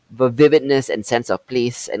the vividness and sense of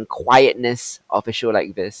place and quietness of a show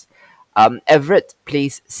like this. Everett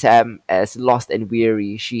plays Sam as lost and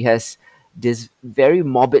weary. She has this very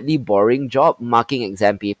morbidly boring job marking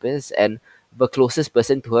exam papers, and the closest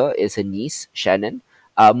person to her is her niece, Shannon,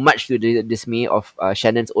 much to the dismay of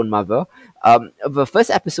Shannon's own mother. The first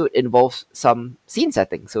episode involves some scene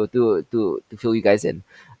setting, so to fill you guys in.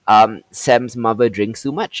 Sam's mother drinks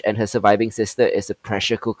too much, and her surviving sister is a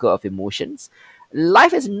pressure cooker of emotions.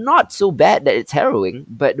 Life is not so bad that it's harrowing,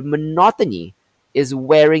 but the monotony is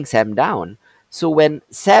wearing Sam down. So when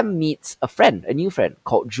Sam meets a new friend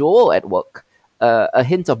called Joel at work, a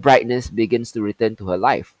hint of brightness begins to return to her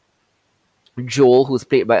life. Joel, who's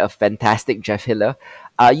played by a fantastic Jeff Hiller,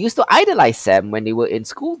 used to idolize Sam when they were in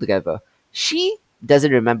school together. She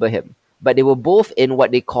doesn't remember him, but they were both in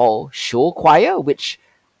what they call show choir, which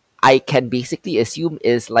I can basically assume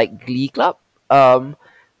is like Glee Club. Um,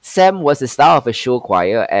 Sam was the star of a show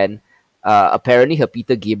choir, and apparently her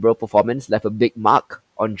Peter Gabriel performance left a big mark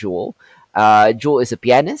on Joel. Joel is a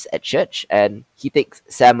pianist at church, and he takes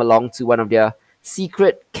Sam along to one of their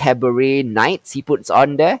secret cabaret nights he puts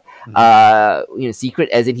on there. Hmm. Secret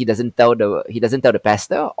as in he doesn't tell the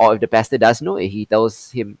pastor, or if the pastor does know, he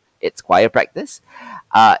tells him it's choir practice.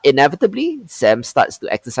 Inevitably, Sam starts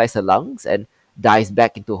to exercise her lungs and dives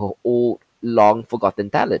back into her old, long forgotten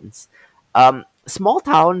talents. Small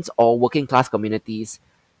towns or working class communities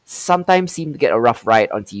sometimes seem to get a rough ride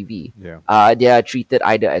on TV. Yeah. They are treated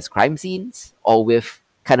either as crime scenes or with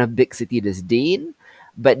kind of big city disdain,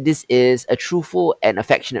 but this is a truthful and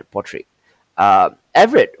affectionate portrait.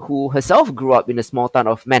 Everett, who herself grew up in a small town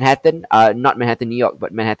of Manhattan, not Manhattan, New York,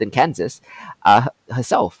 but Manhattan, Kansas,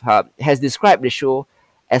 herself has described the show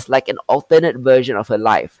as like an alternate version of her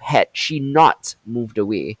life had she not moved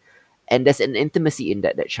away. And there's an intimacy in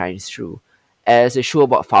that that shines through. As a show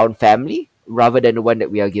about found family, rather than the one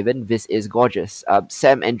that we are given, this is gorgeous.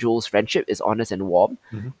 Sam and Joel's friendship is honest and warm,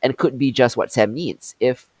 Hmm. and could be just what Sam needs.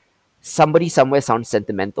 If somebody somewhere sounds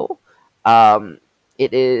sentimental, um,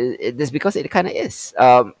 it is because it kind of is.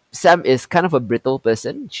 Sam is kind of a brittle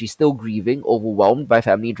person. She's still grieving, overwhelmed by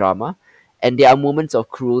family drama, and there are moments of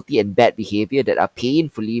cruelty and bad behavior that are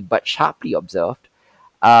painfully but sharply observed.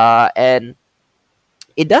 And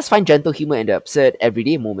it does find gentle humor in the absurd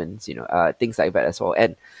everyday moments, things like that as well.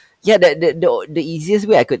 And yeah, the easiest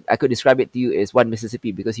way I could describe it to you is One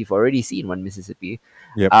Mississippi, because you've already seen One Mississippi.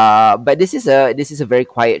 Yep. But this is a very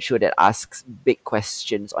quiet show that asks big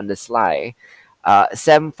questions on the sly.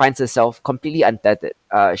 Sam finds herself completely untethered.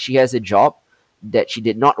 She has a job that she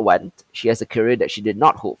did not want. She has a career that she did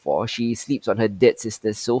not hope for. She sleeps on her dead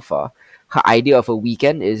sister's sofa. Her idea of a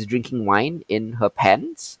weekend is drinking wine in her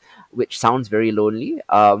pants, which sounds very lonely.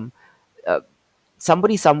 Uh,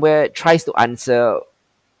 Somebody somewhere tries to answer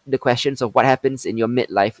the questions of what happens in your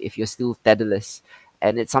midlife if you're still tetherless,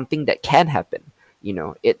 and it's something that can happen.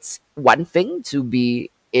 It's one thing to be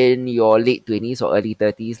in your late 20s or early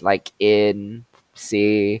 30s, like in,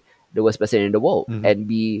 say, the worst person in the world, Mhm. and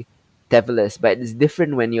be devilish, but it's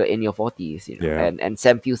different when you're in your 40s, Yeah. and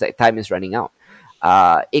Sam feels like time is running out.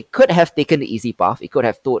 It could have taken the easy path. It could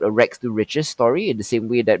have told a Rex to riches story in the same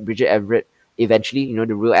way that Bridget Everett eventually,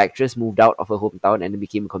 the real actress, moved out of her hometown and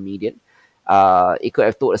became a comedian. It could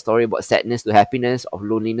have told a story about sadness to happiness, of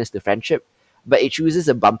loneliness to friendship, but it chooses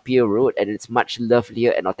a bumpier road, and it's much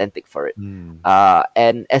lovelier and authentic for it. Mm.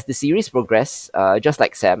 And as the series progresses, just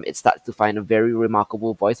like Sam, it starts to find a very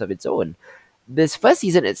remarkable voice of its own. This first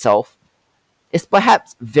season itself is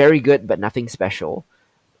perhaps very good, but nothing special,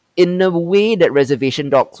 in a way that Reservation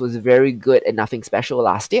Dogs was very good and nothing special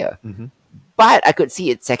last year. Mhm. But I could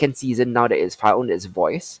see its second season, now that it's found its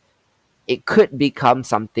voice, it could become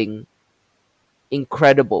something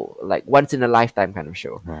incredible, like once in a lifetime kind of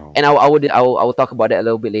show. Wow. And I will talk about it a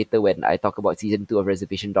little bit later when I talk about season 2 of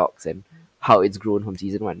Reservation Dogs and how it's grown from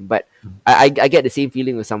season 1. But I get the same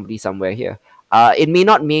feeling with Somebody Somewhere here. It may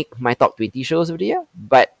not make my top 20 shows of the year,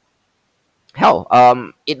 but hell,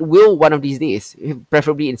 it will one of these days,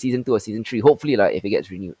 preferably in season 2 or season 3. Hopefully, like, if it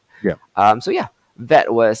gets renewed. Yeah. So yeah,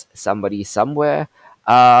 that was Somebody Somewhere.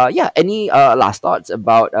 Yeah. Any last thoughts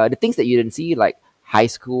about the things that you didn't see, like High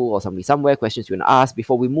School or Somebody Somewhere? Questions you want to ask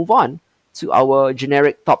before we move on to our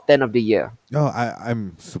generic top 10 of the year? No,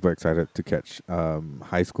 I'm super excited to catch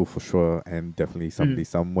High School for sure, and definitely Somebody Mhm.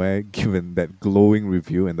 Somewhere, given that glowing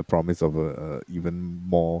review and the promise of a even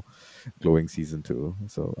more glowing season 2.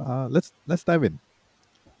 So let's dive in.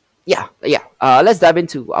 Yeah, yeah. Let's dive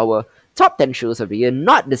into our top 10 shows of the year,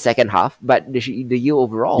 not the second half, but the year Yeah.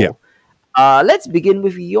 overall. Let's begin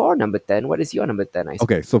with your number 10. What is your number 10, Isaac?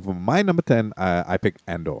 Okay, so for my number 10, I picked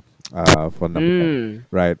Andor for number 10, Mm,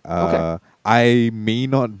 right? okay. I may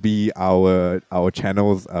not be our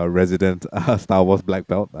channel's resident Star Wars black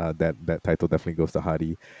belt. That title definitely goes to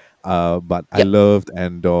Hardy. But I Yep. loved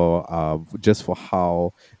Andor just for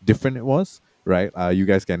how different it was, right? You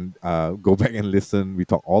guys can go back and listen. We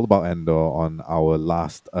talked all about Andor on our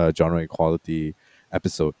last genre equality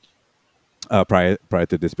episode prior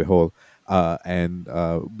to this behold, and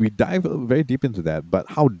we dive very deep into that, but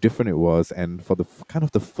how different it was, and for the kind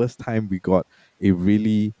of the first time we got a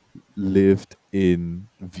really lived in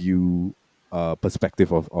view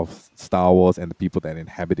perspective of Star Wars and the people that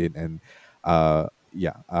inhabit it. And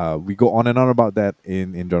we go on and on about that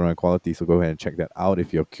in genre equality, so go ahead and check that out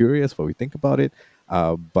if you're curious what we think about it.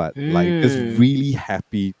 But like, just Mm. really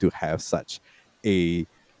happy to have such a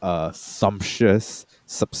sumptuous,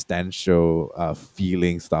 substantial,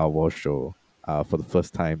 feeling Star Wars show for the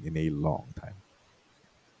first time in a long time.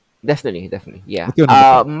 Definitely, definitely. Yeah. What's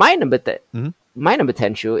your number 10? Hmm. My number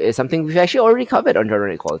 10 show is something we've actually already covered on Genre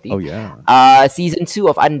Oh, Equality. yeah. Season 2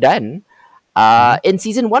 of Undone. Hmm. In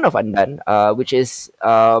season 1 of Undone, which is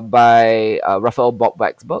by Raphael Bob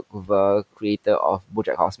Waxberg, the creator of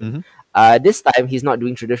BoJack Horseman. Hmm. This time he's not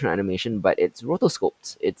doing traditional animation, but it's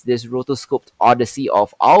rotoscoped. It's this rotoscoped odyssey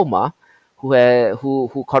of Alma,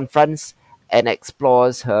 who confronts and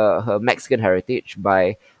explores her Mexican heritage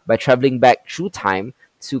by traveling back through time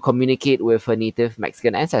to communicate with her native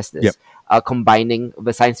Mexican Yep. ancestors, combining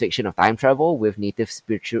the science fiction of time travel with native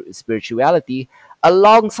spirituality,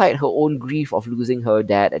 alongside her own grief of losing her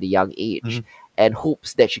dad at a young age, Hmm. and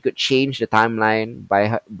hopes that she could change the timeline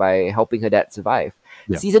by helping her dad survive.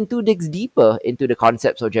 Yeah. Season 2 digs deeper into the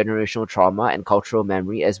concepts of generational trauma and cultural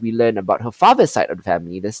memory as we learn about her father's side of the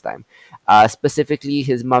family this time, specifically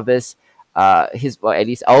his mother's, or at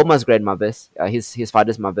least Alma's grandmother's, his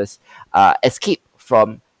father's mother's, escape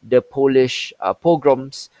from the Polish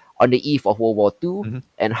pogroms on the eve of World War II, Hmm.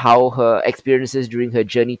 and how her experiences during her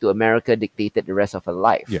journey to America dictated the rest of her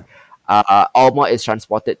life. Yeah. Alma is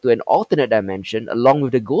transported to an alternate dimension along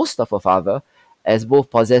with the ghost of her father, as both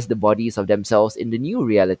possess the bodies of themselves in the new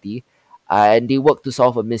reality, and they work to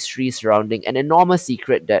solve a mystery surrounding an enormous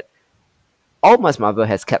secret that Alma's mother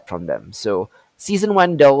has kept from them. So, season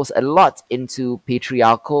 1 delves a lot into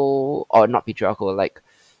patriarchal, or not patriarchal, like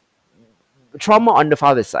trauma on the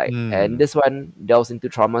father's side, and Mm. this one delves into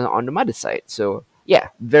trauma on the mother's side. So yeah,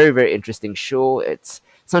 very very interesting show. It's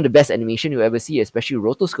some of the best animation you ever see, especially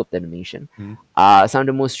rotoscoped animation. Mm. Some of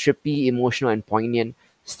the most trippy, emotional, and poignant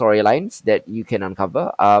storylines that you can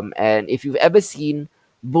uncover. And if you've ever seen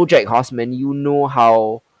BoJack Horseman, you know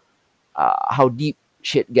how deep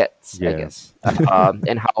shit gets, I Yes. guess,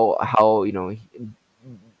 and how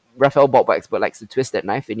Raphael Bob Expert likes to twist that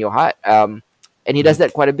knife in your heart. And he does Mhm.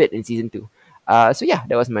 that quite a bit in season 2. So yeah,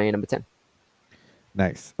 that was my number 10.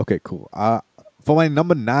 Nice. Okay, cool. For my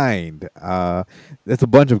number nine, there's a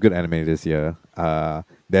bunch of good anime this year.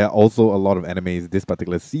 There are also a lot of animes this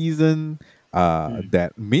particular season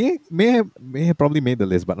that may have probably made the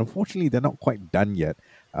list, but unfortunately they're not quite done yet.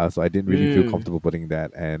 So I didn't really feel Mm. comfortable putting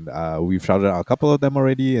that. And we've shouted out a couple of them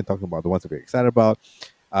already and talking about the ones that we're excited about.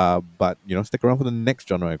 But stick around for the next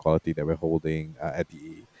genre equality that we're holding at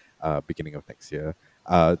the beginning of next year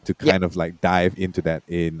to Yep. kind of like dive into that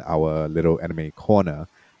in our little anime corner.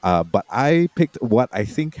 But I picked what I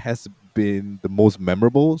think has been the most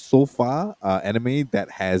memorable so far anime that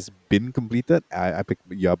has been completed. I picked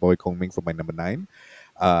Ya Boy Kongming for my number nine.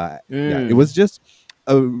 Yeah, it was Mm. just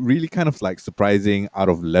a really kind of like surprising, out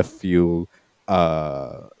of left field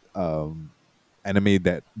uh, um, anime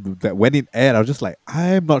that when it aired, I was just like,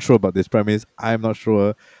 I'm not sure about this premise. I'm not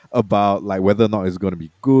sure about like whether or not it's going to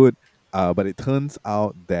be good. But it turns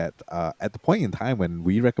out that at the point in time when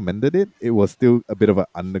we recommended it, it was still a bit of an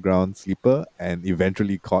underground sleeper and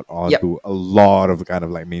eventually caught on Yep. to a lot of kind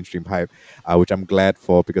of like mainstream hype, which I'm glad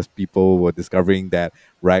for because people were discovering that,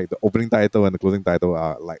 right, the opening title and the closing title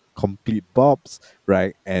are like complete bops,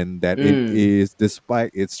 right, and that it Mm. is,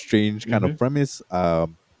 despite its strange kind Mm-hmm. of premise,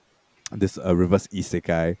 this reverse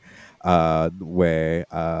isekai, where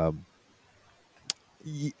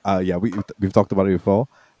yeah, we've talked about it before.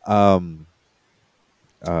 Um,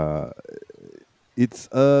 uh, it's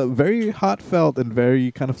a very heartfelt and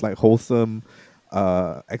very kind of like wholesome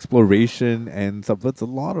exploration and subverts a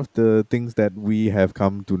lot of the things that we have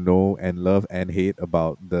come to know and love and hate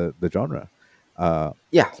about the genre, uh,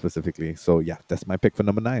 Yeah. specifically. So yeah, that's my pick for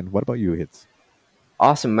number nine. What about you, Hits?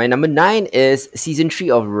 Awesome. My number nine is season three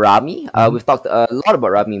of Rami. Mm-hmm. We've talked a lot about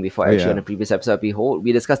Rami before, Oh actually, on yeah. a previous episode. Behold,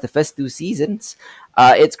 we discussed the first two seasons.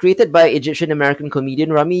 It's created by Egyptian American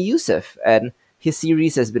comedian Rami Youssef, and his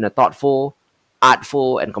series has been a thoughtful,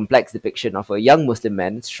 artful, and complex depiction of a young Muslim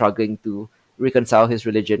man struggling to reconcile his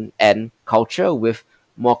religion and culture with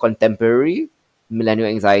more contemporary millennial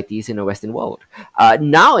anxieties in a Western world.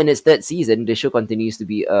 Now, in its third season, the show continues to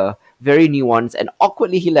be a very nuanced and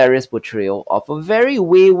awkwardly hilarious portrayal of a very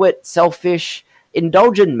wayward, selfish,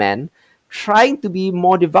 indulgent man trying to be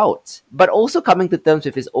more devout, but also coming to terms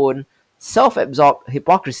with his own self absorbed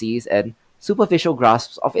hypocrisies and superficial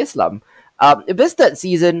grasps of Islam. This third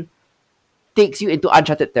season takes you into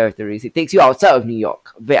uncharted territories. It takes you outside of New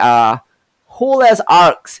York. There are whole ass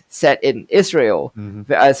arcs set in Israel. Mm-hmm.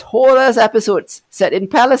 There are whole ass episodes set in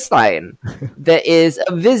Palestine. There is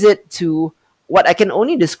a visit to what I can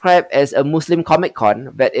only describe as a Muslim Comic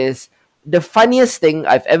Con that is the funniest thing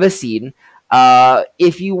I've ever seen.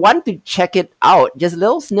 If you want to check it out, just a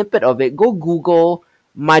little snippet of it, go Google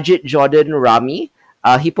Majid Jordan Rami.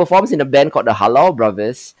 He performs in a band called the Halal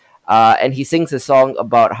Brothers. And he sings a song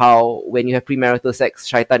about how when you have premarital sex,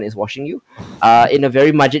 shaitan is washing you, in a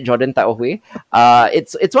very Majid Jordan type of way.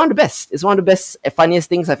 It's one of the best. It's one of the best, funniest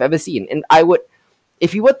things I've ever seen. And I would,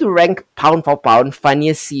 if you were to rank pound for pound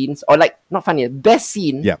funniest scenes, or like not funniest, best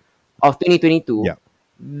scene Yeah. of 2022, Yeah.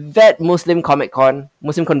 that Muslim Comic Con,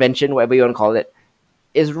 Muslim convention, whatever you want to call it,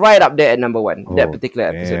 is right up there at number one. That Oh particular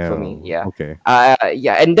episode for me, damn. yeah, Okay.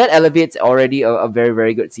 yeah, and that elevates already a very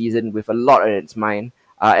very good season with a lot on its mind.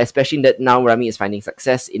 Especially that now Rami is finding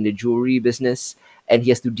success in the jewelry business, and he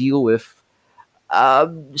has to deal with,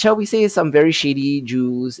 shall we say, some very shady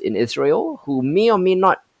Jews in Israel who may or may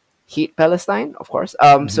not hate Palestine, of course.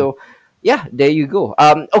 Mm-hmm. So yeah, there you go.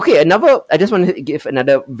 Okay, another. I just want to give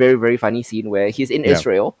another very very funny scene where he's in Yeah.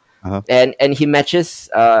 Israel Uh-huh. and he matches.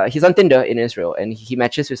 He's on Tinder in Israel and he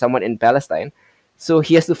matches with someone in Palestine. So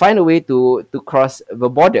he has to find a way to cross the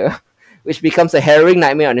border, which becomes a harrowing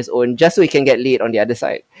nightmare on its own, just so he can get laid on the other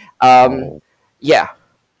side. Um, Oh yeah,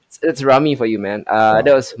 it's Rami for you, man. That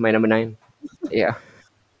wow. was my number nine. Yeah.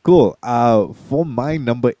 Cool. For my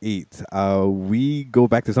number eight, we go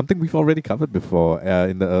back to something we've already covered before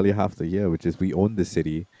in the earlier half of the year, which is We Own the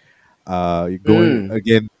City. Going Mm.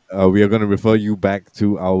 again, we are going to refer you back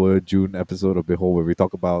to our June episode of Behold, where we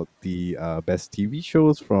talk about the best TV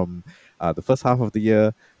shows from the first half of the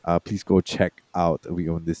year. Please go check out We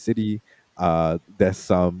Own This City. There's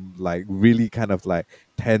some like really kind of like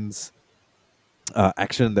tense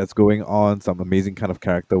action that's going on, some amazing kind of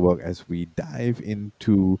character work as we dive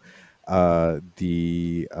into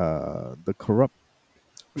the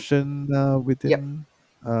corruption Yep.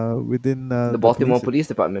 within The the Baltimore police. Police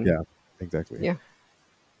Department. Yeah, exactly. Yeah.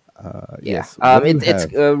 Yeah. Yes. What do you It's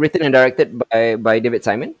have? written and directed by David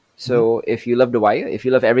Simon. Mhm. So if you love The Wire, if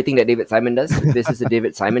you love everything that David Simon does, this is the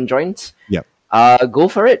David Simon joint. Yep. Go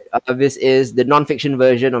for it. This is the non-fiction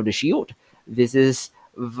version of The Shield. This is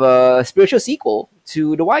the spiritual sequel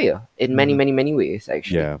to The Wire in many, Mhm. many, many ways,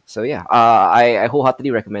 actually. Yeah. So yeah, I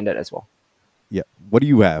wholeheartedly recommend that as well. Yeah. What do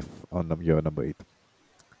you have on your number 8?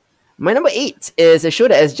 My number 8 is a show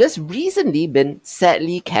that has just recently been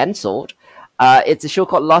sadly cancelled. It's a show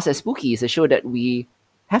called Lost as Spooky. It's a show that we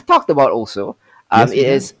have talked about also. Yes, It we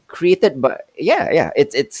have. is created by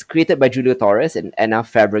it's created by Julio Torres and Anna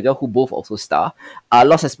Fabrega, who both also star.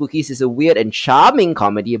 Lost as Spookies is a weird and charming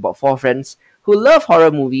comedy about four friends who love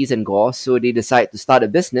horror movies and gore, so they decide to start a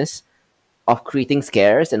business of creating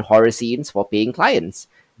scares and horror scenes for paying clients.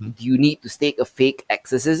 Mhm. Do you need to stake a fake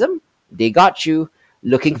exorcism? They got you.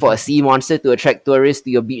 Looking for a sea monster to attract tourists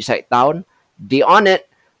to your beachside town? They on it.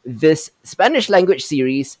 This Spanish language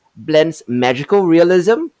series blends magical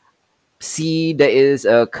realism. See, there is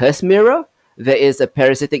a curse mirror. There is a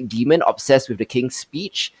parasitic demon obsessed with the king's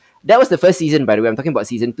speech. That was the first season, by the way. I'm talking about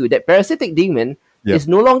season 2. That parasitic demon Yep. is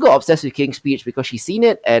no longer obsessed with king's speech because she's seen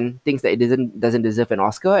it and thinks that it doesn't deserve an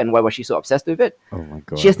Oscar. And why was she so obsessed with it? Oh my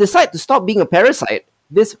She has god. decided to stop being a parasite.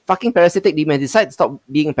 This fucking parasitic demon has decided to stop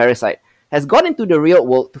being a parasite. Has gone into the real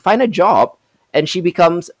world to find a job, and she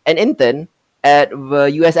becomes an intern at the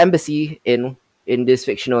U.S. embassy in this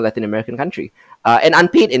fictional Latin American country. An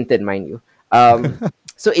unpaid intern, mind you.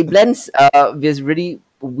 So it blends these really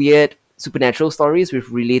weird supernatural stories with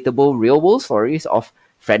relatable real world stories of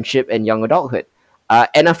friendship and young adulthood.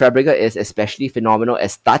 Anna Fabrega is especially phenomenal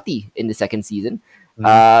as Tati in the second season,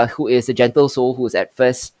 Mhm. who is a gentle soul who is at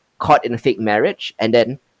first caught in a fake marriage and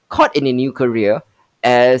then caught in a new career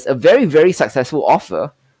as a very, very successful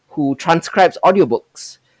author who transcribes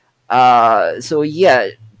audiobooks. So yeah,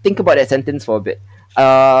 think about that sentence for a bit.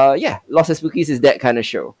 Yeah, Lost and Spookies is that kind of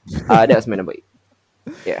show. That was my number 8.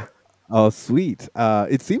 Yeah. Oh, sweet.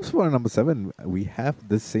 It seems for number 7 we have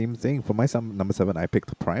the same thing. For my number 7, I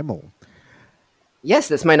picked Primal. Yes,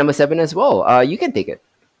 that's my number 7 as well. You can take it.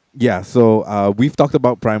 Yeah, so we've talked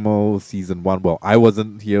about Primal season 1. Well, I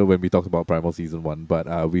wasn't here when we talked about Primal season 1,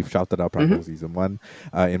 but we've shouted out Mm-hmm. Primal season 1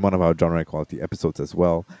 in one of our genre equality episodes as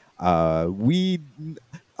well. We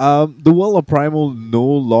The world of Primal no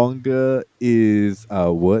longer is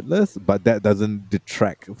wordless, but that doesn't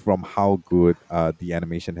detract from how good the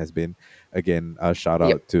animation has been. Again, shout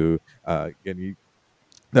Yep. out to Genny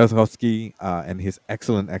Tarkovsky and his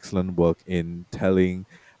excellent work in telling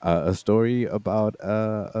a story about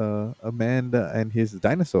a man and his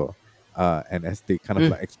dinosaur. And as they kind of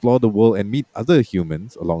Mm. like explore the world and meet other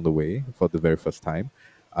humans along the way for the very first time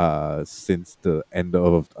since the end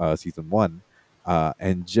of season 1,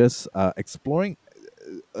 and just exploring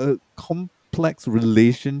a complex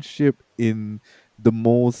relationship in the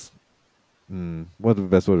most what the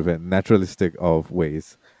best word of it? Naturalistic of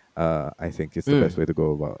ways. I think is the best Mm. way to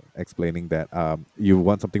go about explaining that. You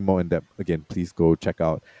want something more in depth? Again, please go check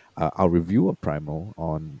out our review of Primal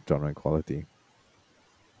on Genre and Quality.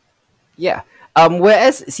 Yeah.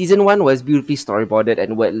 Whereas season 1 was beautifully storyboarded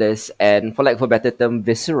and wordless, and for lack of a better term,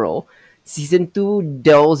 visceral, season 2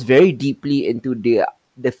 delves very deeply into the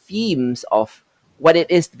themes of what it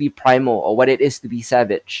is to be primal or what it is to be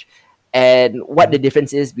savage, and what Mhm. the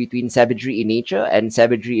difference is between savagery in nature and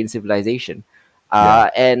savagery in civilization. Yeah.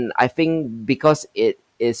 And I think because it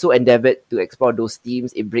is so endeavored to explore those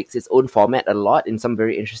themes, it breaks its own format a lot in some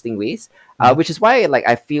very interesting ways. Mhm. Which is why like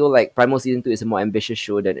I feel like Primal season 2 is a more ambitious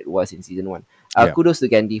show than it was in season 1. Yeah. Kudos to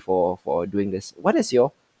Gandhi for doing this. What is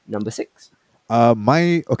your number 6?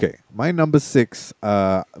 My number 6,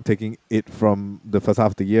 taking it from the first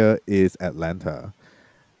half of the year, is Atlanta.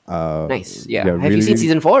 Uh, Nice. yeah, Yeah. Have you really, seen really.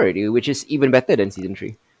 season 4 already, which is even better than season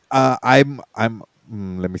 3?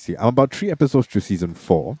 Let me see. I'm about 3 episodes through season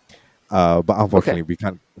 4, but Okay. unfortunately, we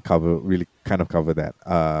can't kind of cover that.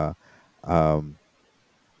 Um,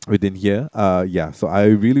 Within here. Yeah. So I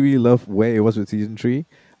really love where it was with season 3.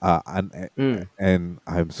 Mm. And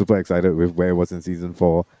I'm super excited with where it was in season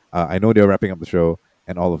 4. I know they're wrapping up the show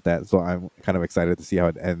and all of that, so I'm kind of excited to see how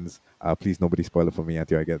it ends. Please, nobody spoil it for me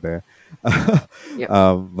until I get there. Yep.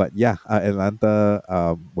 But yeah,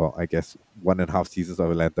 Atlanta. Well, I guess 1.5 seasons of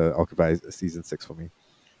Atlanta occupies season 6 for me.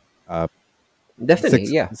 Uh, Definitely.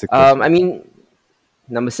 six, Yeah. six plus I five. mean,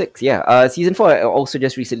 number 6, yeah. Season 4 also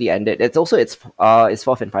just recently ended. It's also its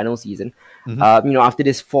fourth and final season. Mm-hmm. After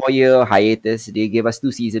this 4 year hiatus, they gave us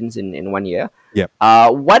 2 seasons in 1 year. Yep.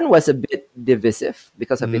 One was a bit divisive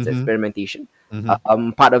because of its Mm-hmm. experimentation.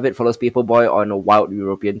 Mm-hmm. Part of it follows Paperboy on a wild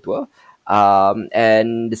European tour.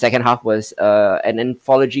 And the second half was an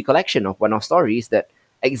anthology collection of one-off stories that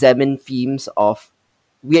examine themes of,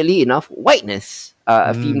 weirdly enough, whiteness,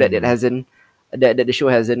 a theme that it Mm. hasn't that the show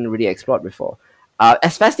hasn't really explored before.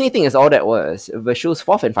 As fascinating as all that was, the show's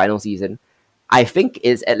fourth and final season, I think,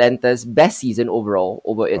 is Atlanta's best season overall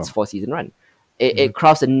over its Oh. 4 season run. It Mm-hmm.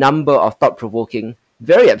 crafts a number of thought provoking,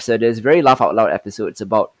 very absurdist, very laugh out loud episodes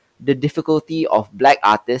about the difficulty of black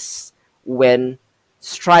artists when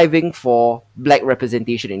striving for black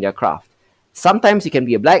representation in their craft. Sometimes you can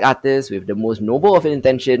be a black artist with the most noble of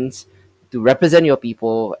intentions to represent your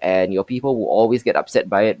people, and your people will always get upset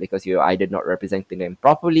by it because you're either not representing them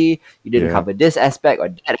properly, you didn't Yeah. cover this aspect or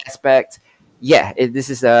that aspect. Yeah, this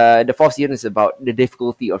is the fourth season is about the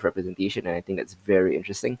difficulty of representation, and I think that's very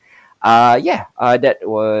interesting. That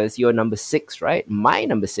was your number six, right? My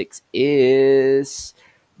number six is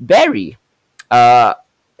Barry, uh,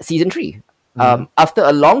 season three. Mm-hmm. After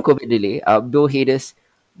a long COVID delay, Bill Hader's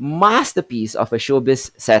masterpiece of a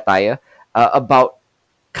showbiz satire about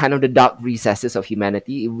kind of the dark recesses of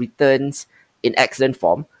humanity returns in excellent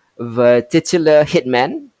form. The titular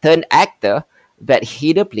hitman turned actor that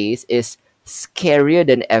Hader plays is scarier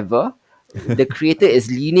than ever. The creator is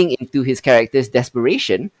leaning into his character's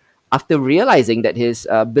desperation after realizing that his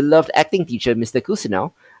beloved acting teacher, Mr.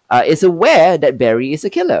 Kusinau, is aware that Barry is a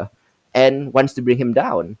killer and wants to bring him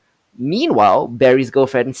down. Meanwhile, Barry's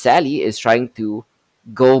girlfriend Sally is trying to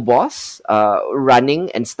girl boss, running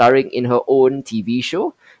and starring in her own TV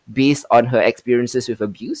show based on her experiences with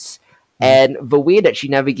abuse. Mm-hmm. And the way that she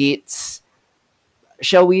navigates,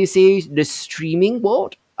 shall we say, the streaming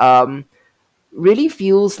world, really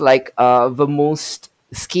feels like the most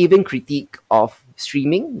scathing critique of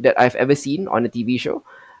streaming that I've ever seen on a TV show.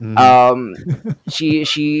 Mm-hmm. Um,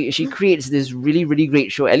 she creates this really really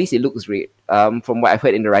great show. At least it looks great. From what I've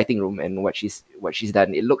heard in the writing room and what she's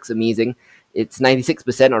done, it looks amazing. It's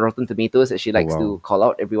 96% on Rotten Tomatoes, as she Oh, likes to wow. call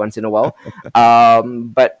out every once in a while.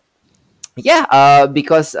 But yeah,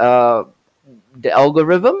 because the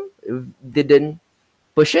algorithm didn't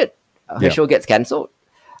push it, her Yeah. show gets cancelled.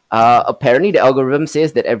 Apparently, the algorithm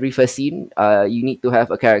says that every first scene, you need to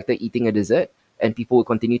have a character eating a dessert, and people will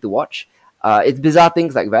continue to watch. It's bizarre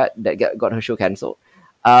things like that that got her show cancelled.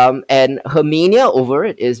 And her mania over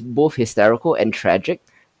it is both hysterical and tragic,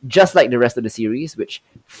 just like the rest of the series, which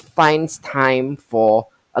finds time for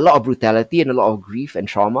a lot of brutality and a lot of grief and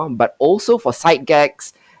trauma, but also for side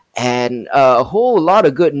gags and a whole lot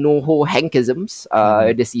of good no-ho hankisms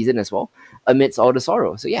Mm-hmm. this season as well, amidst all the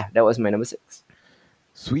sorrow. So yeah, that was my number six.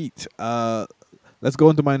 Sweet. Let's go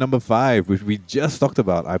into my number five, which we just talked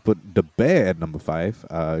about. I put The Bear at number five.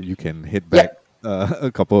 You can hit back Yep,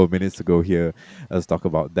 a couple of minutes ago here. Let's talk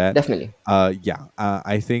about that. definitely.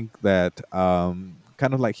 I think that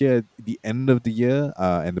kind of like here at the end of the year,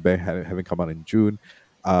 and The Bear having come out in June,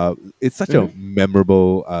 it's such a Hmm.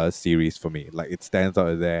 memorable series for me. Like it stands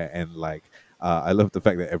out there, and like I love the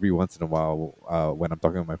fact that every once in a while, when I'm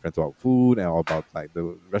talking with my friends about food and about like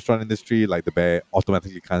the restaurant industry, like The Bear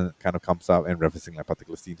automatically kind of comes up and referencing like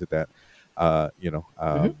particular scenes to that.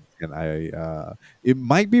 Hmm. And it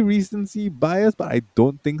might be recency bias, but I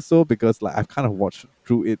don't think so because like I've kind of watched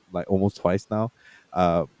through it like almost twice now.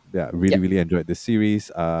 Really, Yep. really enjoyed this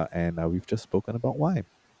series, and we've just spoken about why.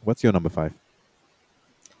 What's your number five?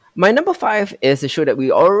 My number five is a show that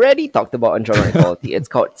we already talked about on Drama Equality. It's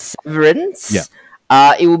called Yeah, Severance.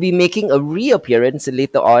 It will be making a reappearance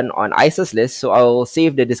later on Isa's list, so I'll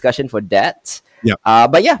save the discussion for that. yeah.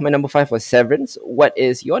 But yeah, my number five was Severance. What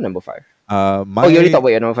is your number five? Oh, you already My talked about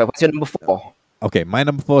your number five. What's your number four? Okay, my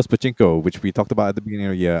number four is Pachinko, which we talked about at the beginning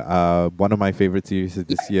of the year. One of my favorite series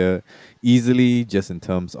this year, easily just in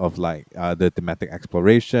terms of like the thematic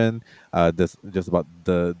exploration, this just about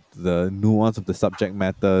the nuance of the subject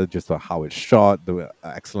matter, just about how it's shot, the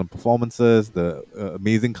excellent performances, the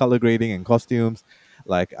amazing color grading and costumes.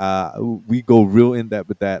 Like we go real in depth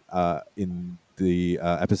with that in the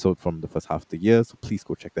episode from the first half of the year. So please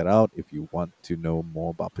go check that out if you want to know more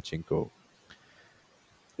about Pachinko.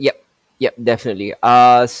 Yep, yep, definitely.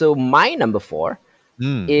 So my number four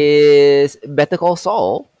Mm. is Better Call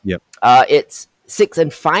Saul. Yep. Its sixth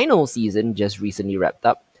and final season just recently wrapped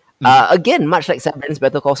up. Mhm. Again, much like Severance,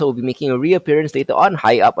 Better Call Saul will be making a reappearance later on,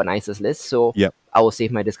 high up on Isa's list. So Yep. I will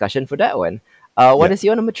save my discussion for that one. What Yep. is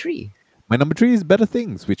your number three? My number three is Better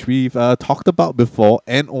Things, which we've talked about before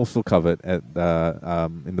and also covered at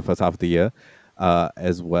in the first half of the year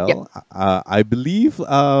as Yep, well. I believe,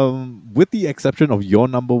 with the exception of your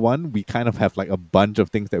number one, we kind of have like a bunch of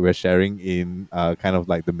things that we're sharing in kind of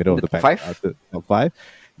like the middle of the the top pack, five. the top five.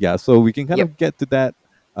 Yeah, so we can kind Yep, of get to that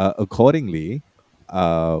accordingly.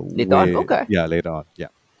 later on. With Okay, yeah later on. Yeah.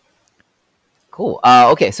 cool.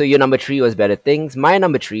 Okay, so your number three was Better Things. My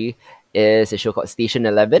number three is a show called Station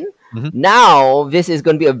 11. Hmm. Now, this is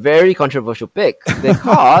going to be a very controversial pick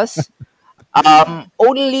because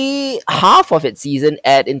only half of its season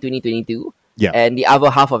aired in 2022, Yeah. and the other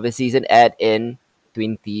half of the season aired in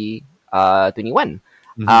 2021.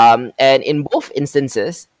 Hmm. And in both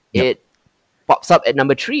instances, Yep. it pops up at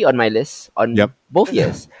number 3 on my list Yep. on both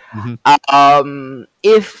years. Mm-hmm.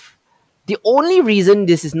 If the only reason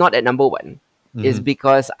this is not at number 1 is Mm-hmm.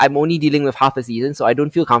 because I'm only dealing with half a season, so I don't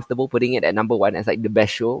feel comfortable putting it at number 1 as like the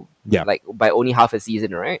best show, Yeah. like by only half a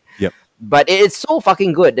season, right? Yep. But it is so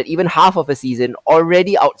fucking good that even half of a season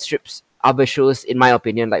already outstrips other shows, in my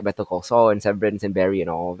opinion, like Better Call Saul and Severance and Barry and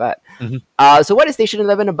all of that. Mm-hmm. So what is Station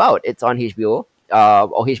 11 about? It's on HBO,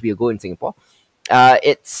 or HBO Go in Singapore.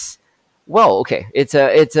 It's well, okay. It's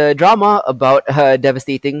a drama about a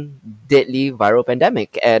devastating, deadly viral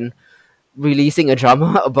pandemic, and releasing a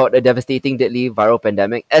drama about a devastating, deadly viral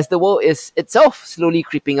pandemic as the world is itself slowly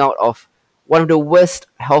creeping out of one of the worst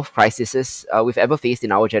health crises we've ever faced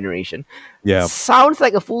in our generation. Yeah. Sounds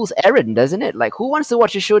like a fool's errand, doesn't it? Like, who wants to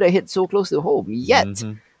watch a show that hits so close to home? Yet,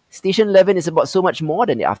 Mm-hmm. Station 11 is about so much more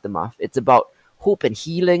than the aftermath. It's about hope and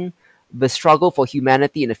healing, the struggle for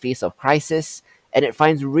humanity in the face of crisis, and it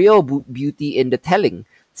finds real beauty in the telling,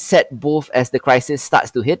 set both as the crisis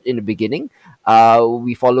starts to hit in the beginning.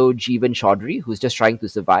 We follow Jeevan Chaudhary, who's just trying to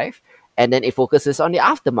survive, and then it focuses on the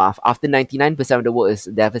aftermath. After 99% of the world is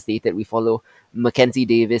devastated, we follow Mackenzie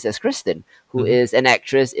Davis as Kristen, who Mm-hmm. is an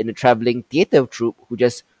actress in a traveling theatre troupe who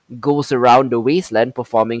just goes around the wasteland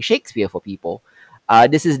performing Shakespeare for people.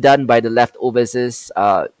 This is done by the leftovers,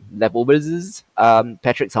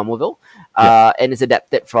 Patrick Somerville, Yep. and is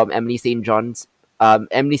adapted from Emily St. John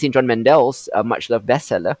Mandel's much loved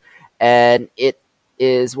bestseller, and it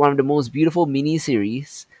is one of the most beautiful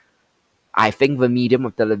miniseries I think the medium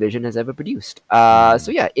of television has ever produced.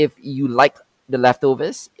 So yeah, if you liked The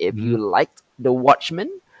Leftovers, if you Mm-hmm. liked The Watchmen,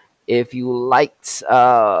 if you liked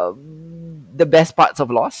the best parts of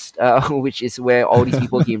Lost, which is where all these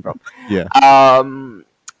people came from, Yeah.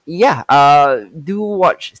 yeah, do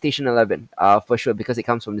watch Station 11 for sure because it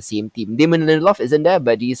comes from the same team. Damon Lindelof isn't there,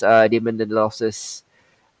 but these are Damon Lindelof's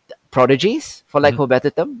prodigies, for lack Mm-hmm. of a better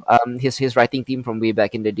term. His writing team from way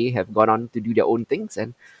back in the day have gone on to do their own things,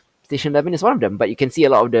 and Station 11 is one of them. But you can see a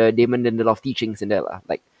lot of the Damon Lindelof teachings in there, lah.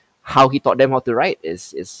 Like how he taught them how to write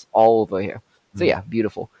is all over here. So yeah,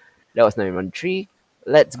 beautiful. That was number 3.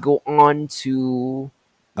 Let's go on to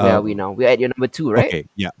where are we Uh, now? We're at your number 2, right? okay.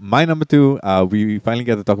 Yeah. My number 2. We finally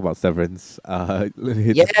get to talk about Severance.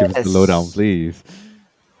 Give us the lowdown, Yes. please.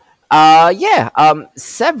 Yeah.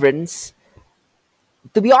 Severance.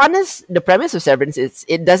 To be honest, the premise of Severance is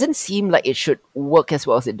it doesn't seem like it should work as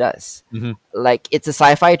well as it does. Mm-hmm. Like it's a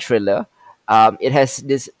sci-fi thriller. It has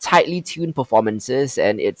this tightly tuned performances,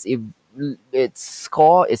 and its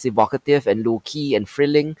score is evocative and low key and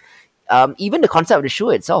thrilling. Even the concept of the show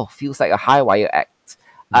itself feels like a high wire act.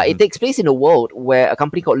 Mm-hmm. It takes place in a world where a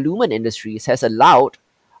company called Lumen Industries has allowed,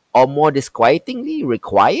 or more disquietingly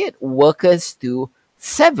required, workers to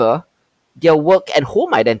sever their work and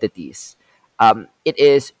home identities. It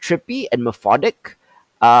is trippy and methodic.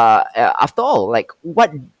 After all, like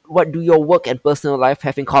what do your work and personal life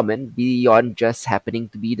have in common beyond just happening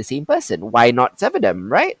to be the same person? Why not sever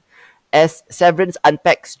them, right? As Severance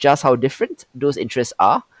unpacks just how different those interests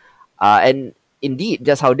are, and indeed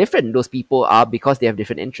just how different those people are because they have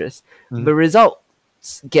different interests, Mm-hmm. the result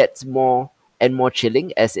gets more and more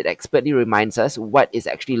chilling as it expertly reminds us what is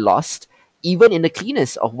actually lost, even in the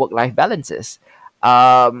cleanest of work life balances.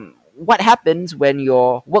 What happens when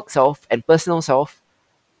your work self and personal self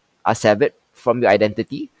are severed from your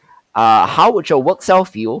identity? How would your work self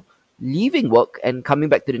feel leaving work and coming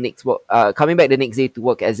back the next day to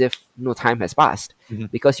work as if no time has passed Mm-hmm.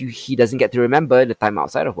 because he doesn't get to remember the time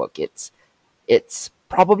outside of work? It's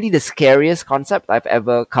probably the scariest concept I've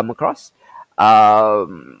ever come across.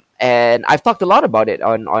 And I've talked a lot about it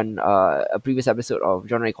on a previous episode of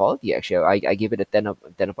Genre Equality. Actually, I gave it a 10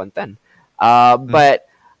 upon 10. But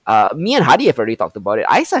me and Hadi have already talked about it.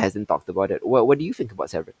 Isa hasn't talked about it. What do you think about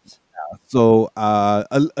Severance? So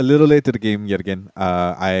a little late to the game yet again.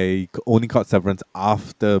 Only caught Severance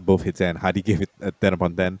after both hits and Hadi gave it a 10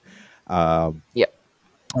 upon 10. Um, Yeah.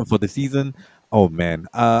 for the season. Oh man,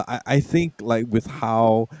 I think like with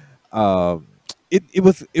how it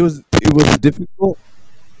was difficult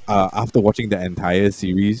after watching the entire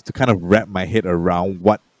series to kind of wrap my head around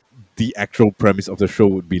what the actual premise of the show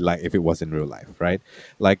would be like if it was in real life, right?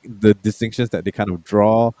 Like the distinctions that they kind of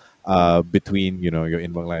draw between your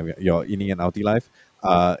in-work life, your innie and outie life,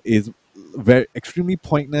 is very extremely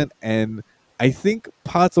poignant, and I think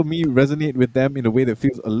parts of me resonate with them in a way that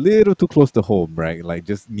feels a little too close to home, right? Like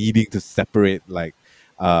just needing to separate like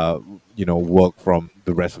work from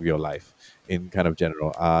the rest of your life in kind of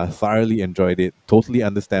general. Thoroughly enjoyed it. Totally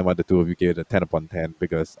understand why the two of you gave it a 10 upon 10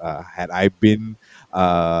 because had I been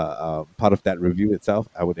part of that review itself,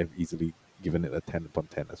 I would have easily given it a 10 upon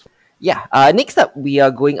 10 as well. Yeah. Next up, we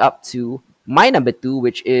are going up to my number two,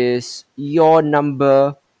 which is your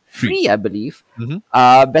number Three. three, I believe.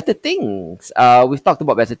 Mm-hmm. Better Things. We've talked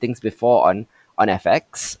about Better Things before on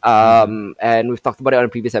FX, Mm-hmm. and we've talked about it on a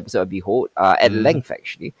previous episode of Behold at Mm-hmm. length,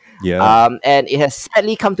 actually. Yeah. And it has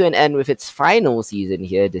sadly come to an end with its final season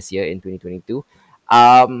here this year in 2022.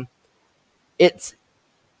 Um, it's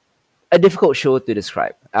a difficult show to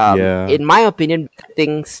describe. Yeah. In my opinion, Better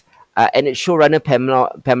Things and its showrunner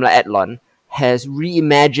Pamela Adlon has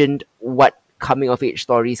reimagined what coming of age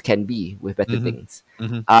stories can be with Better Mm-hmm. Things.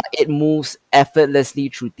 Mm-hmm. It moves effortlessly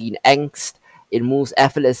through teen angst. It moves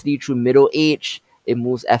effortlessly through middle age. It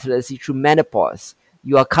moves effortlessly through menopause.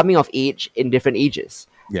 You are coming of age in different ages,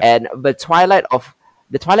 Yeah. and the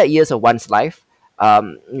twilight years of one's life.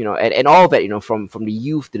 And all of that, from the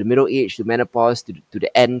youth to the middle age to menopause to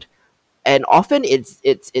the end, and often it's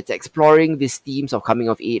exploring these themes of coming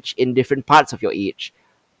of age in different parts of your age.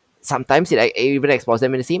 Sometimes it even explores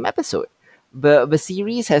them in the same episode. But the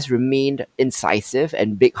series has remained incisive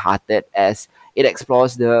and big-hearted as it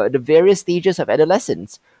explores the various stages of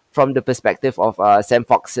adolescence from the perspective of Sam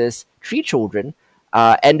Fox's three children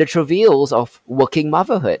and the travails of working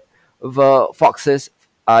motherhood. The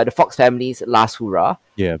Fox family's last hurrah,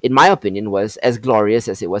 Yeah. in my opinion, was as glorious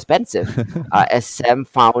as it was pensive, as Sam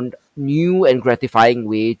found new and gratifying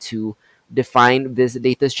way to define this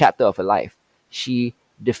latest chapter of her life. She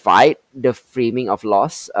defied the framing of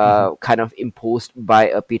loss, Mm-hmm. kind of imposed by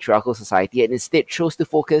a patriarchal society, and instead chose to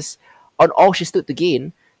focus on all she stood to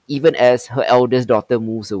gain, even as her eldest daughter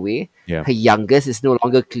moves away. Yeah. Her youngest is no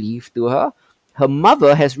longer cleaved to her. Her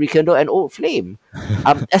mother has rekindled an old flame.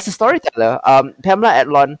 As a storyteller, Pamela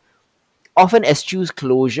Adlon often eschews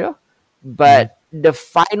closure, Mm-hmm. but the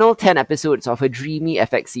final 10 episodes of her dreamy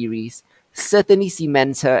FX series certainly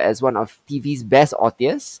cements her as one of TV's best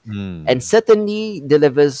authors and Mm. certainly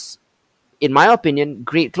delivers, in my opinion,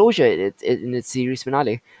 great closure in its series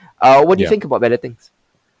finale. What do you Yeah. think about Better Things?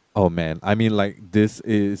 Oh man, I mean, like this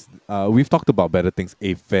is we've talked about Better Things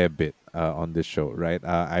a fair bit on this show, right?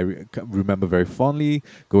 Remember very fondly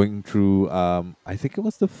going through. I think it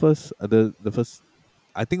was the first.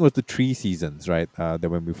 I think it was the 3 seasons, right? That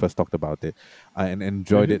when we first talked about it, and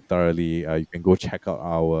enjoyed Mm-hmm. it thoroughly. You can go check out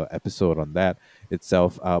our episode on that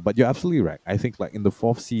itself. But you're absolutely right. I think like in the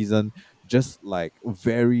fourth season, just like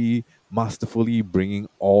very masterfully bringing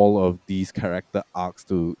all of these character arcs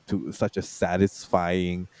to such a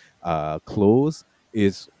satisfying close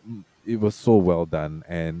is it was so well done,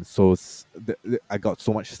 and so I got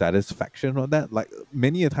so much satisfaction on that. Like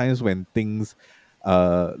many a times when things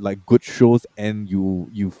like good shows end,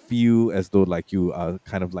 you feel as though like you are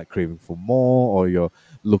kind of like craving for more, or you're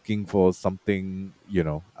looking for something,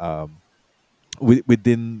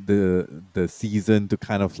 within the season to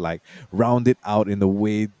kind of like round it out in a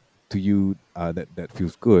way to you that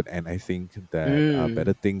feels good. And I think that Mm.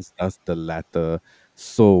 Better Things does the latter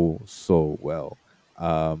so well.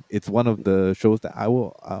 It's one of the shows that I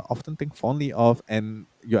will often think fondly of, and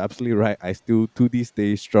you're absolutely right. I still to these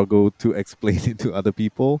days struggle to explain it to other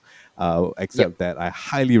people, Yep. except that I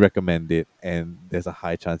highly recommend it, and there's a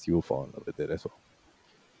high chance you will fall in love with it as well.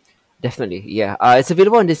 Definitely, yeah. It's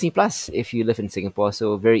available on Disney Plus if you live in Singapore,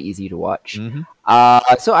 so very easy to watch. Hmm.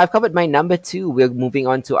 So I've covered my number two. We're moving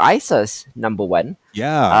on to Isa's number one.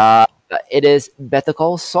 Yeah. Uh, it is Better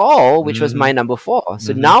Call Saul, which was my Hmm. number four.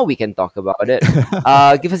 So Hmm. now we can talk about it.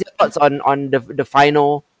 Give us your thoughts on the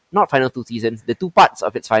final, not final 2 seasons, the two parts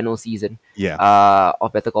of its final season Yeah.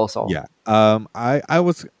 of Better Call Saul. Yeah. I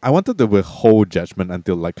wanted to withhold judgment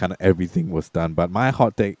until like kind of everything was done, but my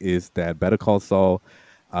hot take is that Better Call Saul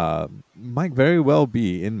might very well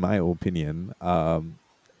be, in my opinion,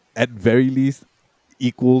 at very least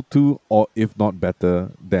equal to, or if not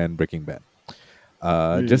better than, Breaking Bad.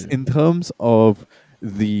 Just Mm, in terms of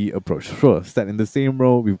the approach. Sure, set in the same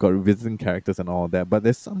role, we've got revisiting characters and all that, but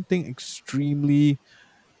there's something extremely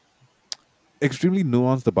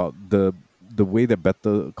nuanced about the way that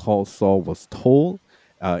Better Call Saul was told,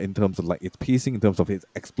 in terms of like its pacing, in terms of its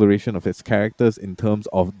exploration of its characters, in terms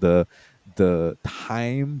of the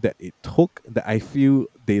time that it took. That I feel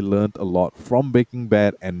they learned a lot from Breaking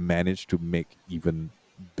Bad and managed to make even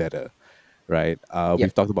better. Right? yep.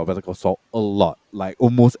 We've talked about Better Call Saul a lot. Like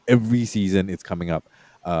almost every season, it's coming up.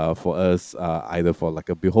 For us, either for like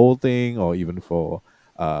a behold thing, or even for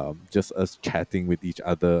just us chatting with each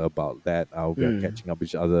other about that. We are Mm, catching up with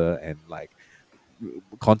each other and like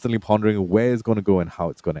constantly pondering where it's going to go and how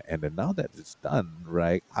it's going to end. And now that it's done,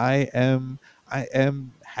 right? I am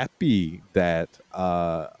happy that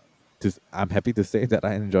I'm happy to say that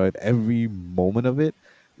I enjoyed every moment of it.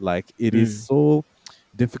 Like it is mm, so.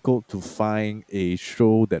 difficult to find a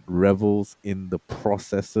show that revels in the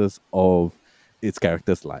processes of its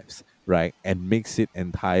characters' lives, right? And makes it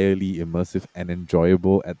entirely immersive and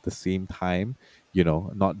enjoyable at the same time,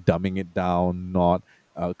 not dumbing it down, not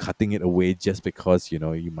cutting it away just because, you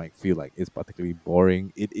might feel like it's particularly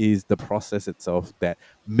boring. It is the process itself that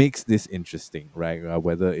makes this interesting, right?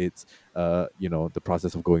 Whether it's, the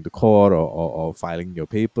process of going to court, or filing your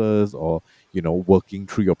papers, or, working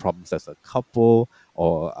through your problems as a couple,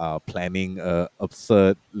 or planning a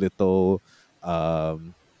absurd little,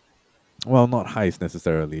 um, well, not heist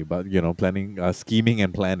necessarily, but planning, scheming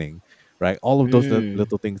and planning, right? All of those Mm,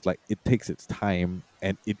 little things, like, it takes its time,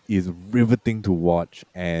 and it is riveting to watch,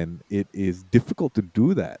 and it is difficult to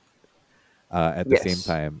do that at the same yes.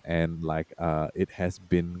 time, and like, it has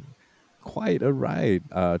been quite a ride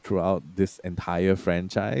throughout this entire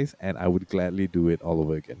franchise, and I would gladly do it all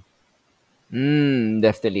over again.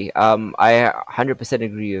 Definitely. I 100%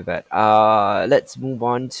 agree with that. Let's move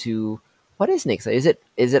on to what is next? Is it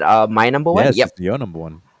my number one? Yes, Yep, it's your number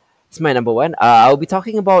one. it's my number one. I'll be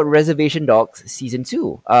talking about Reservation Dogs season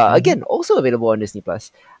two. Mm-hmm. Again, also available on Disney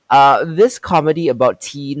Plus. This comedy about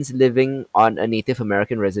teens living on a Native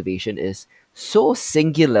American reservation is so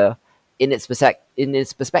singular in its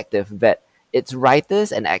perspective that its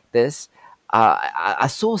writers and actors are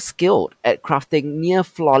so skilled at crafting near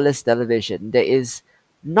flawless television. There is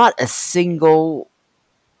not a single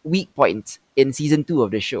weak point in season two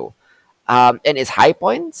of the show. And its high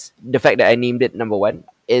points, the fact that I named it number one,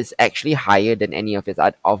 is actually higher than any of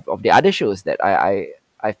of the other shows that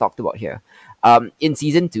I've talked about here. In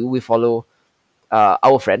season two, we follow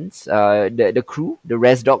our friends, the crew, the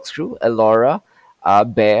Res Dogs crew, Elora,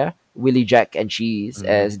 Bear, Willie Jack, and Cheese, Mm-hmm.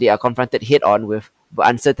 as they are confronted head on with the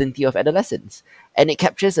uncertainty of adolescence. And it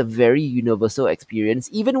captures a very universal experience,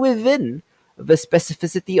 even within the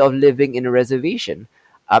specificity of living in a reservation.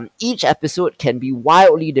 Each episode can be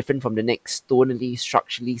wildly different from the next, tonally,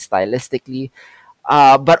 structurally, stylistically,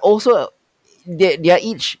 but also they are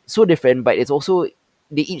each so different, but it's also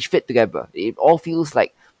they each fit together. It all feels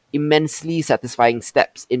like immensely satisfying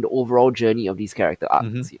steps in the overall journey of these character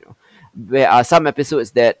Mm-hmm. arcs. There are some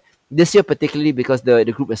episodes that this year, particularly because the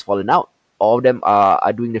group has fallen out, all of them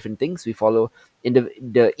are doing different things. We follow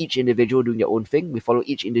each individual doing their own thing. We follow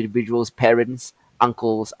each individual's parents,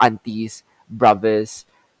 uncles, aunties, brothers,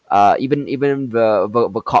 even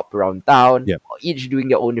the cop around town, Yep. each doing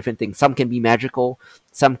their own different things. Some can be magical,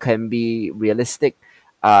 some can be realistic,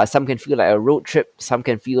 some can feel like a road trip, some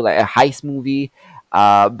can feel like a heist movie,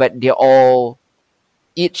 but they're all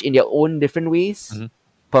each in their own different ways Mm-hmm.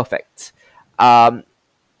 perfect. Um,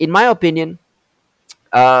 in my opinion,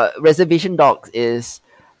 Reservation Dogs is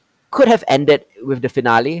could have ended with the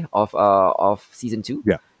finale of season two.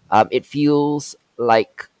 Yeah. It feels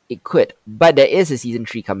like it could, but there is a season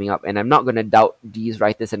three coming up, and I'm not gonna doubt these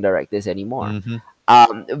writers and directors anymore.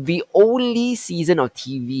 Mm-hmm. The only season of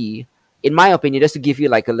TV, in my opinion, just to give you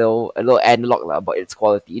like a little analog lah about its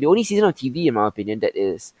quality, the only season of TV, in my opinion, that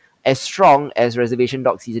is as strong as Reservation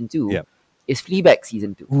Dogs season two Yep. is Fleabag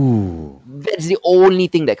season two. Ooh. That's the only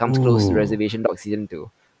thing that comes close to Ooh. Reservation Dogs season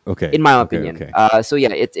two, Okay. in my Okay. opinion. Okay. So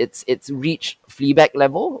yeah, it's reached Fleabag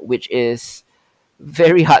level, which is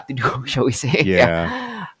very hard to do, shall we say?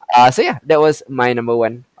 Yeah. Yeah. So yeah, that was my number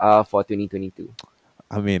one for 2022.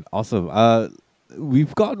 I mean, awesome.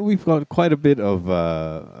 We've got quite a bit of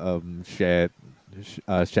shared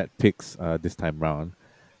picks this time round.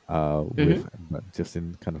 Mm-hmm. With but just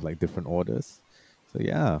in kind of like different orders. So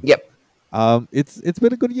yeah. Yep, It's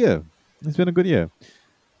been a good year. It's been a good year.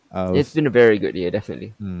 it's been a very good year,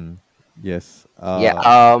 definitely. Mm, yes. Yeah.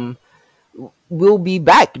 We'll be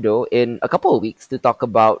back though in a couple of weeks to talk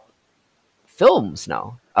about films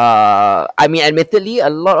now. I mean, admittedly, a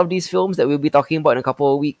lot of these films that we'll be talking about in a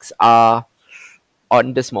couple of weeks are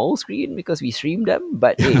on the small screen because we stream them.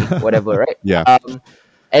 But hey, whatever, right? Yeah.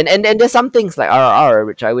 And there's some things like RRR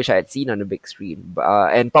which I wish I had seen on the big screen,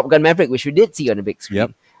 and Top Gun Maverick which we did see on the big Yep.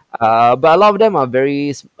 screen. But a lot of them are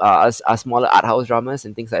are smaller art house dramas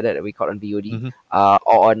and things like that we caught on VOD Hmm.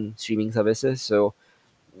 or on streaming services. So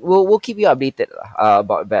we'll keep you updated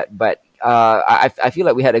about that. But I feel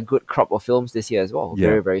like we had a good crop of films this year as well. Yeah.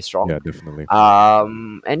 Very very strong. Yeah. Definitely.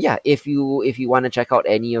 And yeah, if you want to check out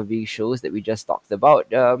any of these shows that we just talked about,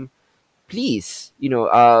 please,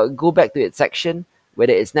 go back to its section,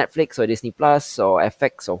 whether it's Netflix or Disney Plus or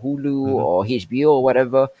FX or Hulu Hmm. or HBO or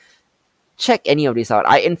whatever. Check any of these out.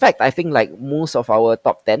 In fact, I think like most of our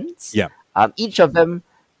top tens, Yeah. each of them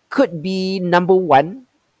could be number one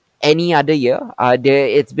any other year.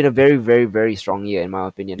 It's been a very, very, very strong year in my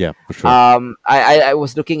opinion. Yeah. For sure. I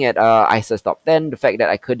was looking at ISA's top 10. The fact that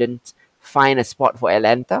I couldn't find a spot for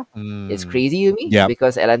Atlanta. It's Mm. crazy to me Yeah.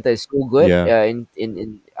 because Atlanta is so good. Yeah.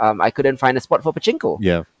 I couldn't find a spot for Pachinko,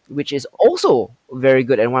 Yeah. which is also very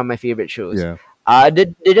good and one of my favorite shows. Yeah.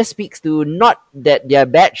 That just speaks to not that they're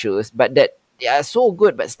bad shows, but that they are so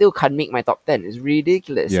good but still can't make my top 10. It's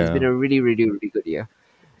ridiculous. It's been Yeah. a really, really, really good year.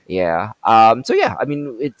 Yeah. So yeah, I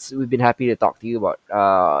mean, it's we've been happy to talk to you about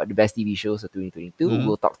the best TV shows of 2022. Hmm.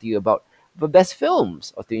 We'll talk to you about the best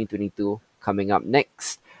films of 2022 coming up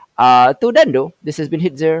next. Till then, though, this has been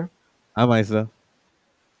Hitzer. I'm Isa.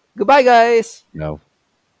 Goodbye, guys. No.